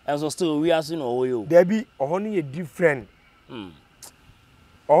a enso still wiase no wo yo there be oho no ye different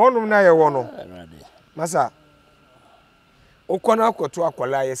oho no na ye wo no masa okona akoto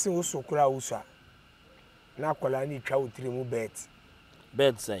akwala ye se wo so kura Owusu na akwala ni twa otire mu bet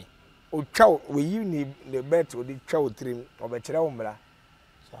say o twa we you ni the bet o di twa otrim obekere wo mra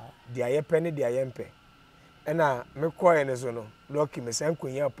dia ye pe ne dia ye mpe ena me koye ne so no lucky me san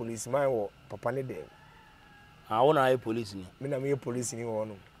konya policeman wo papa ne de ah wona ye police ni me na me ye police ni wo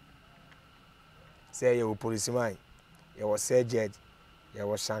no say ye wo policeman ye wo say judge ye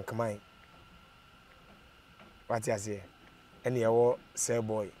wo shankman what you say ene ye wo say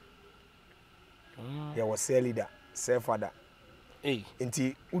boy ye wo say leader say father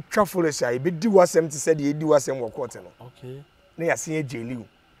Inti utwa foresha ibedi wasem ti said ye di wasem wo court no okay na ya se jeli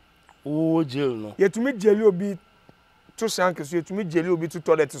o jail no yetumi jeli obi to shank so yetumi jeli obi to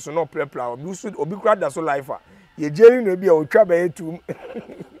toilet so no prepare obi kura da so life ye jeli no bi a otwa ba 2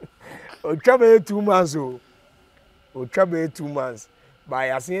 months otwa ba 2 months ba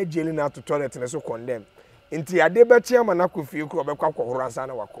ya se jeli na to toilet na so condemn inti ade be tia ma na kofie ko obekwa akohoro ansa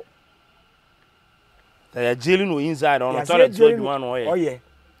na wako they are jailing no inside on toilet so you man oh yeah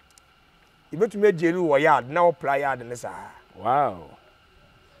ibetumi jeli wo yard na wo play yard ne sa wow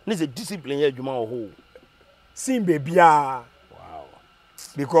this is discipline here juma o ho sim baby ah wow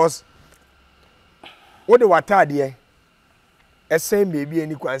because what the watade esen baby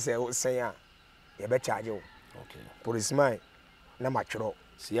ani kwan say sen a ye be charge wo okay policeman na matwero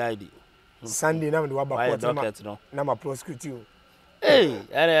CID Sunday na me wa ba court na ma prosecute hey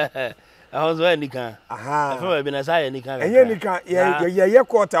I was when nika aha I be na say nika enye nika ye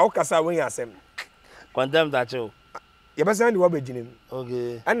court a okasa wen asem condemn that you ye be san de wa beginem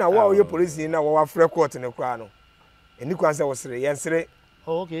okay ana wa ye police na wa frɛ court ne kra no eni kwan say wo sere ye nsere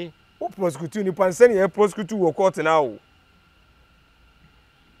okay wo prosecute ni pan say ye prosecute wo court na wo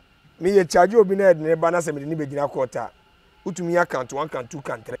me ye charge obi na ne ba na say me ni begina court a utumi account 1 can 2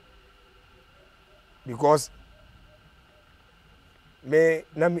 can 3 because me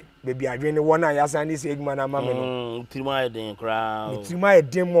na me baby adwene wona ya san ni se edwuma na ma me no trima eden kra trima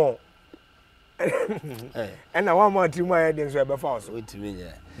eden mo na one more trima eden so e be fa so utimi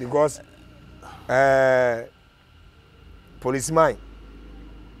ya because policeman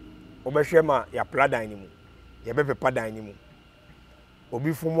obehwe ma ya pladan ni mu ye be pepa dan ni mu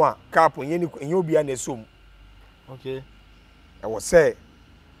obi fumu a cap enye obi a na som okay e wo say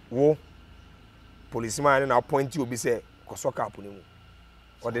wo policeman na appoint obi say koso cap ni mu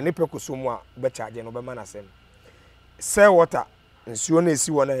or the nipple kusumwa becharge no be manasem say water nsuo na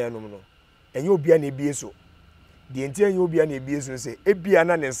esi wona yanum no enye obia na ebie so de enti enye obia na ebie so say ebia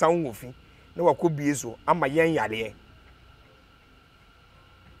na ne nsan wofi na wakobie so ama yen yare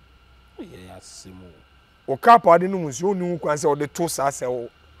asemo o kapa de no nsuo nu kwan say o de to sa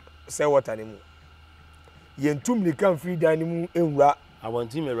say water ne mu yentum ni kan free dan ne mu enwura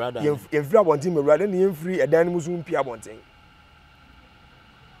abontin me rada yefri abontin me rada ne yefri edan ne mu so mpi abontin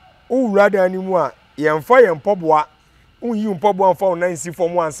o rada ne mu a yemfa yempoboa unyi mpoboa mfa onan si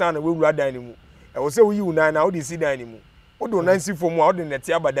fom ansa na we rada ne mu e wo se uyi unan na o de si dan ne mu o do nan si fom a o de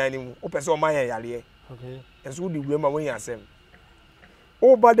nete abadan ne mu o pese o ma yan yare okay enso de wema wen yasem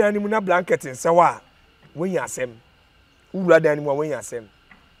o badan ne mu na blanket nsewa wen yasem o rada ne mu wen yasem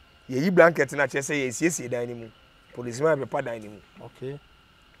ye yi blanket na che se ye siesie dan ne mu policeman be pa dan ne mu okay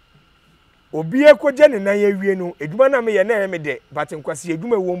obi ekoje ne nan ye wie no eduma na me ye na me de but nkwase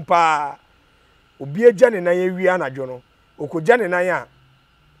eduma wo mpa obi eja ne nan ye wie anadwo no okoja ne nan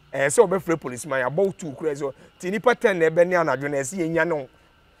a se obefre policeman about 2 kura so ti nipa 10 na ebe ne anadwo na se yenya no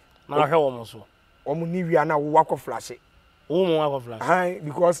na hwe wo mo so omo ni wie na wo akọ flash wo mo akọ flash hi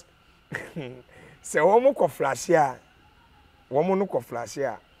because se wo mo ko flash a wo mo no ko flash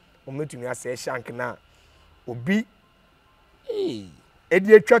a o metumi ase shank na obi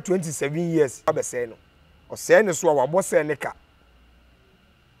edi etwa 27 years abese no o se ne so a wabo se ne ka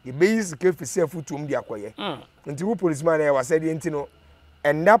the base ke fise futum di akoye nti wo policeman na wa se di nti no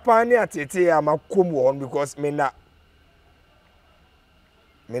endapa ne atete ya makom wo because minna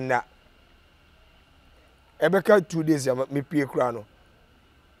ebeka 2 days ya me pie kura no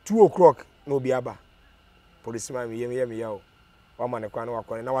 2 o'clock no bi aba policeman me yem ya o wa ma ne kwa na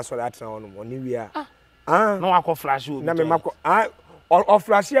wakọ na wasọrọ atena wono oni wi a na wakọ flash obi na me makọ o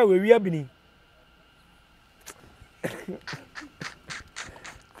flash ya we wi abini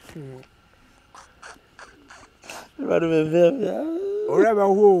Rado me via. Ora ba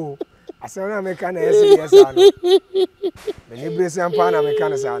ho. Asana me kana yes ano. Me ni brese ampa na me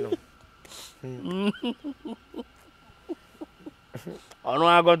kana sa ano. Ono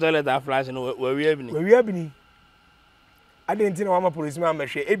ago toilet a flash no we wi abini. We wi abini. Ade nti na wa ma policeman ma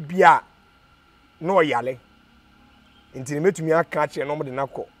hwe ebia na o yale. Nti ne metumi aka che no mo de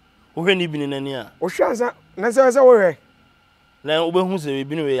nakọ. Wo hwe ni bini nani a? O hwe ansa na se wo hwe. Na obehu se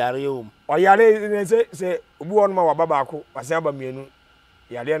bini we yare yo. O yale ne se obi won ma wa baba ako, wase aba mienu.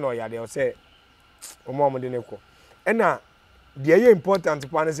 Yale na o yale o se o mo de ne kọ. Ena de ye important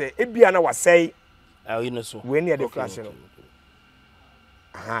pa ne se ebia na wasai. Ah, you know so. We near the flash no.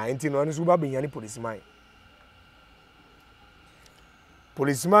 Aha, nti no nso ba benyane policeman.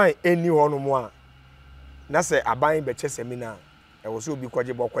 Policeman eni hono mo a na se aban be che seminar e wo se obi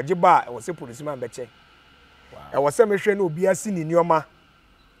kwaje ba e wo se policeman be che. E wo se mehwe na obi asi ni nioma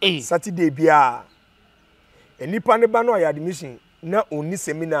Saturday bia enipa ne ba no ya admission na oni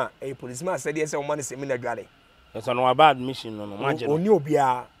seminar e policeman said se o ma ne seminar dware. Eso no aba admission no maje no. Oni obi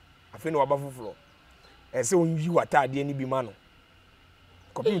a afi no aba foforo. E se onyi watade ni bi ma no.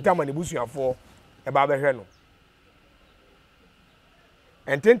 Kopi tama ne busuafo e ba behwe no.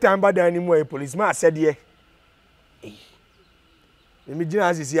 Ententan ba dan ni mu e policeman asede emi gina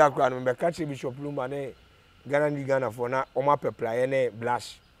asisi akra no be catch Bishop Lumba ne Ghana for na o ma peplaye ne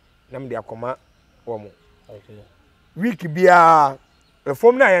blush na me de akoma wo mo. Okay. Week bia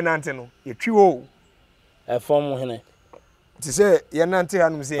reform na ye nante no ye twi o e form hene ti se ye nante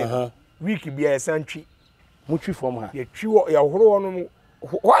hanum se week bia ye santwi mu twi form ha ye twi o ye horo no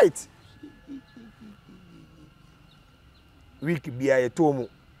white week bia ye tomu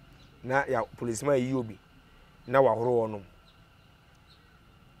na ya policeman yi obi na wa horo no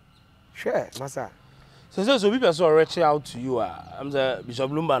share masa so people so reach out to you I'm the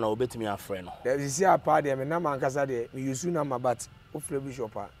Bishop Lumba na obetimi afre no there is a part there me na man kasa there me use number but ofre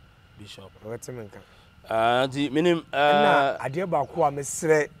bishop wetimi nka the minim na ade ba ko a me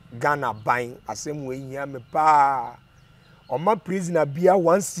sre Ghana ban asem we hia me pa o ma prisoner bia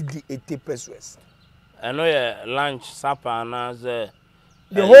 1 cedi 80 pesos I know your lunch supper and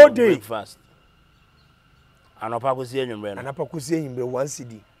the whole day breakfast anopa ko si enwumre no anopa ko si enwumre 1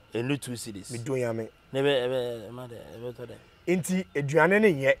 cedi enu 2 cedis me don ya me ebe to de enti eduane ne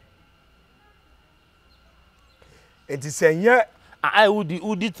ye enti senye I would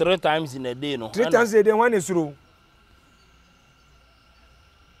 3 times in a day no 3 times a day one is through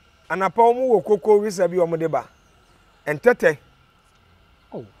anapa omu wo koko wisa bi omu de ba entete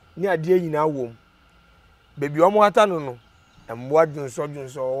ni ade nyina wom bebi omu ata no no emboa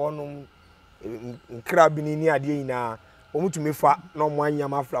dwonso wonum nkra bi ni ade nyina omu tumi fa na omu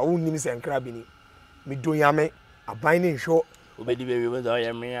anyam afra wonnim se nkra bi ni me don yame aban ne hwo obedi be we do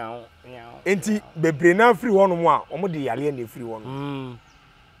ya meow meow enti bebre na free one mo a omo de yare na free one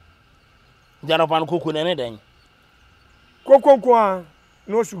jara pan koko ne den koko a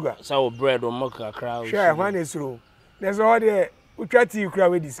no sugar so bread or milk akra share one esro na so de utwa tea kura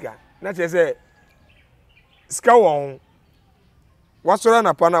we diska na che say ska won wasora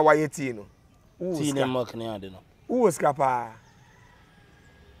na pa na wa tea no tea ne milk ne ade no wo ska pa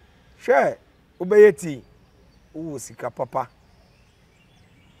share obeye tea wo sika papa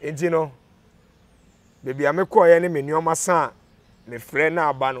enti no bebi amekọ ye ne menioma san me frɛ na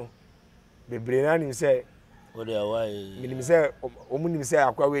aba no bebre na nim sɛ o de awai minim sɛ omunim sɛ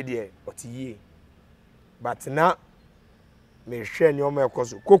akwa we de otiye but na me hwɛ ne oma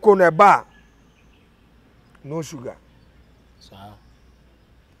ekoso koko no eba no sugar sa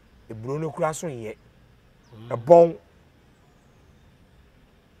ebro no kura so ye ebon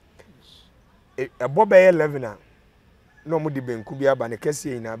ebo be 11 a no mu di benku bi aba ne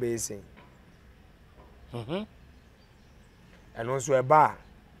kese ina be esen eno so eba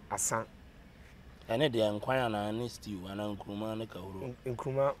asan ene de nkwan na ne stew ana nkruma ne kahoro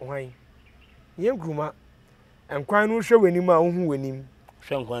nkruma hwan ye nkruma nkwan no hwe wani ma ohu wani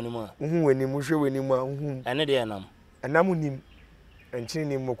hwe nkwan ni ma ohu wani mu hwe wani ma ohu ene de enam enam nim enchini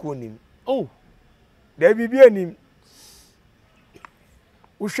nim moko nim oh da bibia nim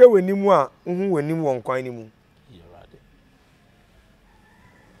uhwe wani mu a ohu wani mu nkwan ni mu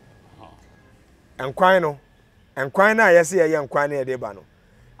nkwan na yesi ye nkwan na de ba no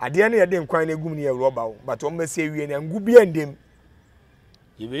ade na ye de nkwan na gum ne ye roba wo but o mese wie na ngu bia ndem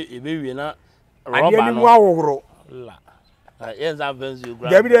ebe wie na roba no ade ni mu awohoro la yes that venz you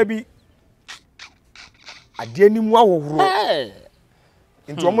grab dabi ade ni mu awohoro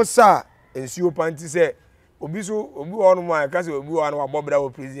nti o mo sa ensuo panti se obi wonu mu a ka se obi wonu abobra wo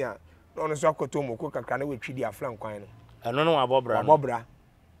prison no no so akoto mo ko kakra na we twidi afra nkwan no eno no abobra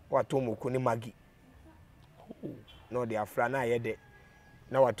wa to mo ko ni magi no de afra na ye de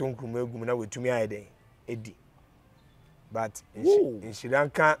na wa to nkruma egum na wetumi aye de edi but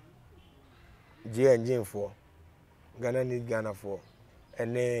inshiranka je engine for Ghana ni Ghana for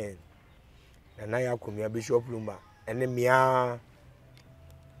ene na ya komia Bishop Lumba ene mia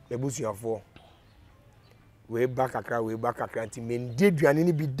ebusuafo we back akra nti men de duane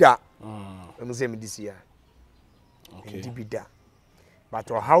ni bi da emu se me disia okay di bi da but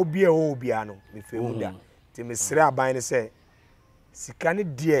how be o bia no me fe mu da ti me sre aban ne se sika ne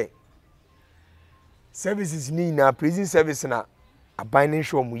de services ni na prison service na aban ne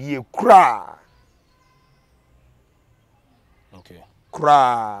show mu ye kra okay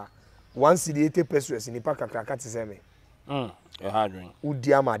kra 180 pesos ni pa kakra ka tse me e hardring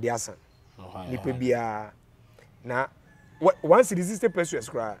udi amade asan ni pe bia na 160 pesos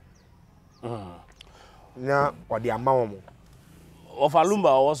kra na odi amawo mo of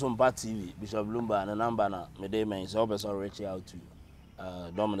Lumba was on Pat TV, Bishop Lumba, and a number na me man so person reach out to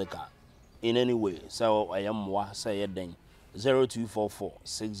Dominic in any way. So I am say then 0244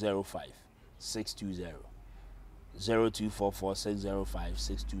 605 620 0244 605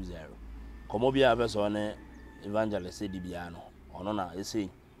 620. Come over here person evangelist Dibiano. Ono na say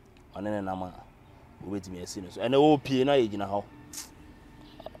one na ma wait me see so and OP na ejina ho.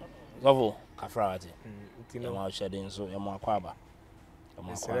 Gavo kafrawati. Tino ma shedding so e mo akwaba.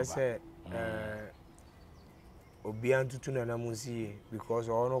 Say obi antutu na namusi because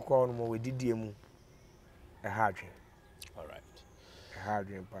ono call no we didie mu a hard. All right. A hard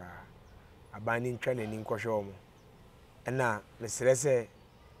pa abani ntwa na ni nkwohwe mo na mesere se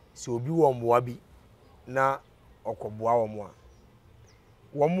obi wo mboa bi na okoboa wo mo a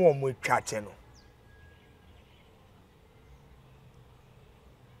wo mo atwache no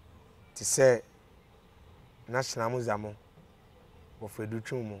ti se national muzamo Ofredu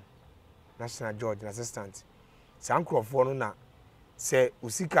Chumu, National George, assistant. Sankrofo no na se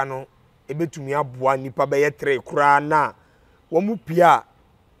usika no ebetumi aboa nipa be ye 3 kura na wo mu pia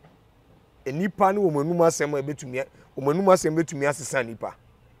enipa no wo manum asem ebetumi wo manum asem betumi asesa nipa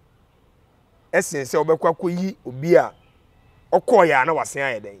esen se obekwa koyi obi a okoya na wasen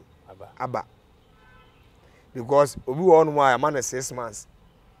aye den aba because obi wo no ma na 6 months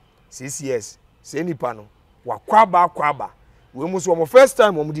 6 years se nipa no wakwaba we must one first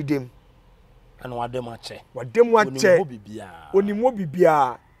time we did them and wadem ache onimo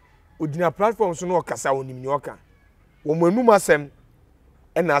bibia odina platform so no kasa onim ni oka wo manum asem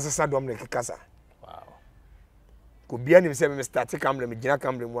e na asesa Dominic kasa wow ko bia nim se me start camera me gina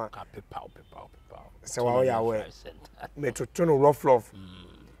camera mu a pepa se wa ya we me toto no rough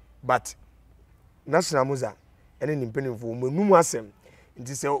but national muza ene ni mpenimfo wo manum asem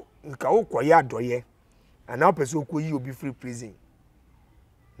nti se nka wo koya adoye and now person ko yi obi free prison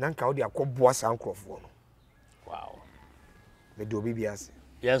na nka wo de akɔboa san krɔfo no wow me do obi biase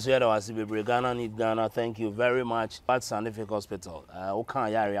yes yeah was be Ghana need Ghana thank you very much at Scientific Hospital o kan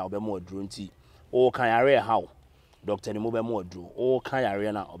yare a obemo aduro nti o kan yare how doctor ni mo be mo aduro o kan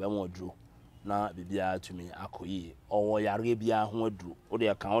yare na obemo aduro na bibia tumi akoyi o yare bia ho aduro o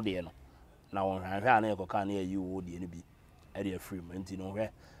de kan o de no na won hwanhwa na ekoka na yi wo de ni bi e de free mo nti no hwe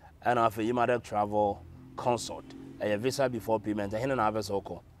and after you might travel consult a visa before payment and na visa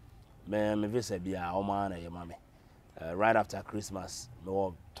oko me visa bia o ma na ye ma me right after Christmas me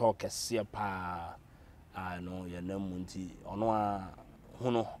will talk a see pa no ye nam nti ono a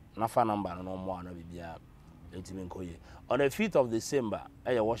huno na fa number no mo na bibia etimi nkoye on the 5th of December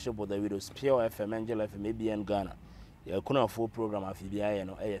I worship with the widows Pure FM Angel FM ABN Ghana ye kuna full program afibia ye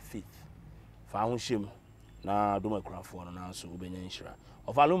no e 5th fa ho shim na do makrafo no na so obenya nhira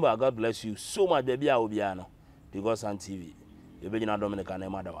of Alumba God bless you so much baby a obia no because on TV you be na Dominic and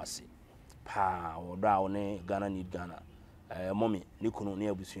mother wase pa oda one Ghana need Ghana mommy ni kunu ne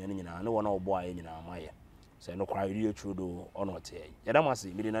abusua ne nyina ne wona obo aye nyina amaye say no cry you true do ono te yada mase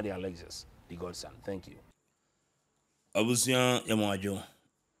me na the Alexis the godson thank you abusua yamajo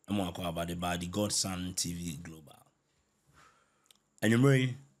amo akwa about the godson TV global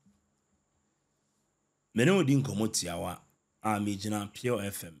anymore mene odi nkomotiawa a mejina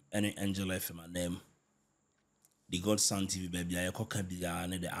Pure FM and Angel FM name the Godson TV baby ayekoka bia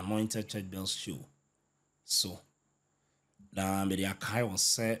ne the Anointed Church Bells show so na me the akai was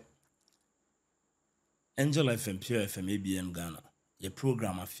say Angel FM Pure FM ABN Ghana ye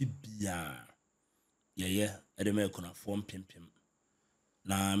program afi bia ye edema ekona form pimpim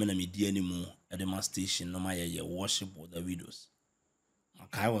na me na me di animu edema station no ma ye worship with the widows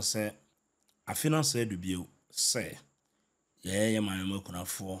akai was say afina say do bio say ye ma me ekona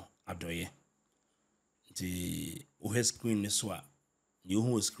for adoye the ohe screen this wa you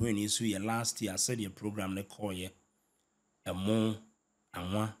who screen is we last year said your program ne call ye a mo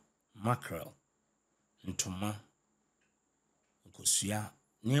anwa mackerel ntoma nkosua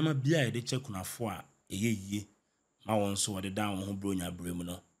niam bia ye de chekunafo a eyeye ma won so wode down ho bronya brem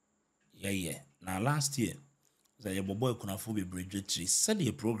no ye na last year za ye bobo ekunafo bebre dwetri said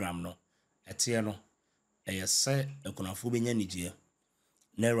your program no etie no eye se ekunafo benya nigye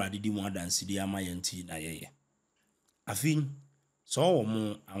na Awurade di mu adanse di ama yenti na yeye afin so wo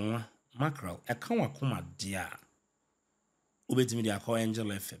mu anwa mackerel e kan wakoma dia obetimi dia call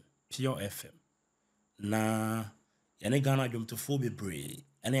Angel FM Pure FM na yene Ghana dwomtofo bebre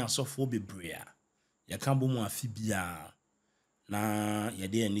ene asofo bebre a ye kan bo mu afi bia na ye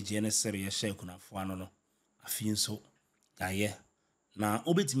de ani je ne sere ye hye kunafo ano no afin so gaye na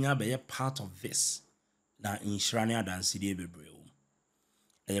obetimi abaye part of this na insurance adanse di bebre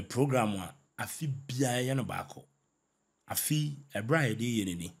a program wa afi bia ye no baako afi ebra ye de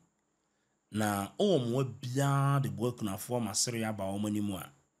ye ni na mo bia de bokunafo masere aba o manimu a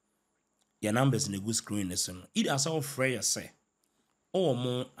your numbers in the good screen so no it as all frey say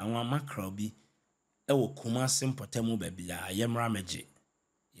mo anwa mackerel bi e wo kuma simpotemu ba bia ye mra meje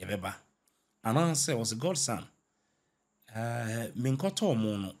ye beba anan say was God son me nkoto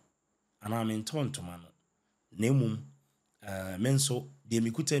mo no ana me ntontoma no nemum menso de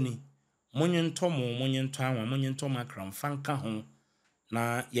mikutani monye nto anwa monye nto mackerel fanka ho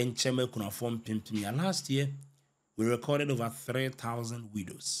na yenchema kunafo mpimpim ya last year we recorded over 3,000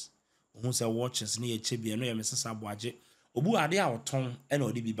 widows who say watches ni echebia no ya mesesa aboaje obu ade a oton e na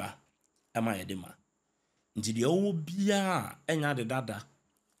odi biba ema ye de ma nti de owo bia enya de dada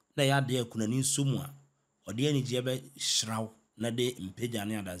na ya de akunani nsomu a ode ani je be hraw na de mpeja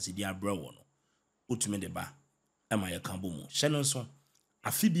ne adanse di abra wo no utumi de ba ema ye kan bomu hye no so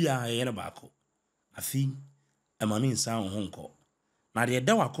afi bia ye ne baako afi ema no nsan ho nko na de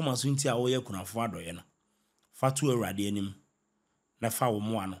da wakoma so nti a wo ye kunafo adoye no fatu Awurade anim na fa wo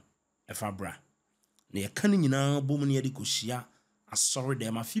mo ano e fa bra na ye kan nyina bom ne ye de kohyia asori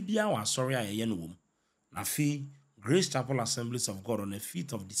dem afi bia wa asori a ye no wom na fi Grace Chapel Assemblies of God on the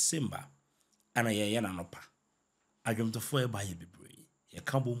 5th of December ana ye na nopa adwomtofo e ba ye bebre ye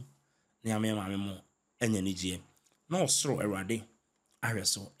ka bom na amema mo anya nigye na osoro Awurade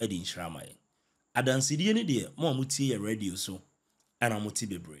ahweso edi nhyirama ye adansidie ne de mo amutie ye radio so ana muti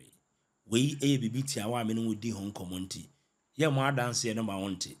bebre we bibi tia wa me no wodi ho nkomonti ye mo adanse ye no ba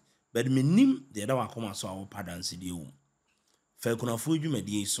wonte but menim de da wakoma so awo padansidie wo fa kunafo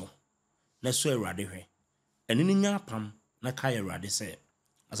dwumadie so na so Awurade hwe eni ni nya apam na kai Awurade se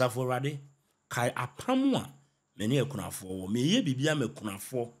asafo Awurade kai apam a me ne kunafo wo me ye bibia me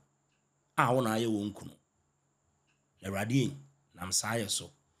kunafo a wo na aye wo nkunu Awurade nam saa ye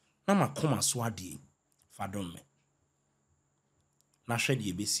so na makoma so ade fadom me na hwɛ de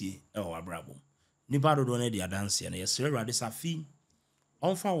ebesie e wo abrabom nipa dodo na de adanse na yɛsrɛ Awurade safi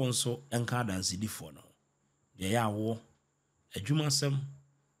ɔmfa wɔn so enka adanse difo no de ya wo adwumasɛm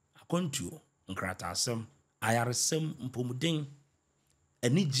akontuo nkratasɛm ayaresɛm mpomuden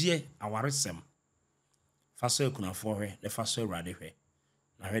anigye awaresɛm faso ekunafo hwɛ ne faso Awurade hwɛ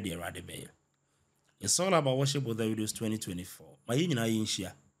na hwɛ de Awurade bɛyɛ. It's all about worship with the videos 2024. Ma yi nyina yi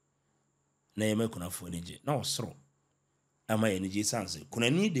nhia na yɛ makunafo anigye na ɔsoro ama yɛ anigye sanse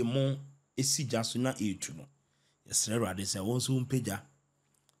kunani de mo esi gya so na etu no yɛsrɛ Awurade sɛ wɔn so mpagya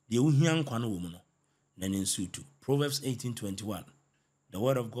de ohia nkwa no wɔ mu no na ne nsutu. Proverbs 18:21. The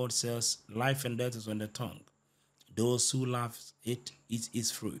word of God says, life and death is on the tongue. Those who love it eat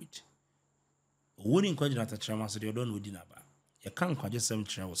its fruit. Owuni nkwagye na tatrama so de ɔdɔ no odi naba. Yɛka nkwagye sɛm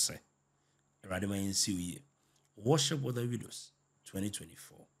kyerɛ wo sɛ Awurade ma yɛnsi wo yie. Worship with the widows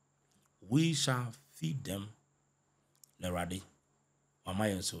 2024. We shall feed them. Awurade mama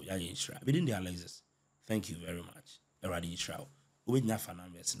yɛn so ya yɛn hyira. Within the Alexis. Thank you very much. Awurade yɛhyira wo. Wobɛgyina fa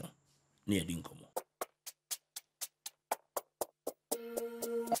numbers no na yɛdi nkɔmmɔ.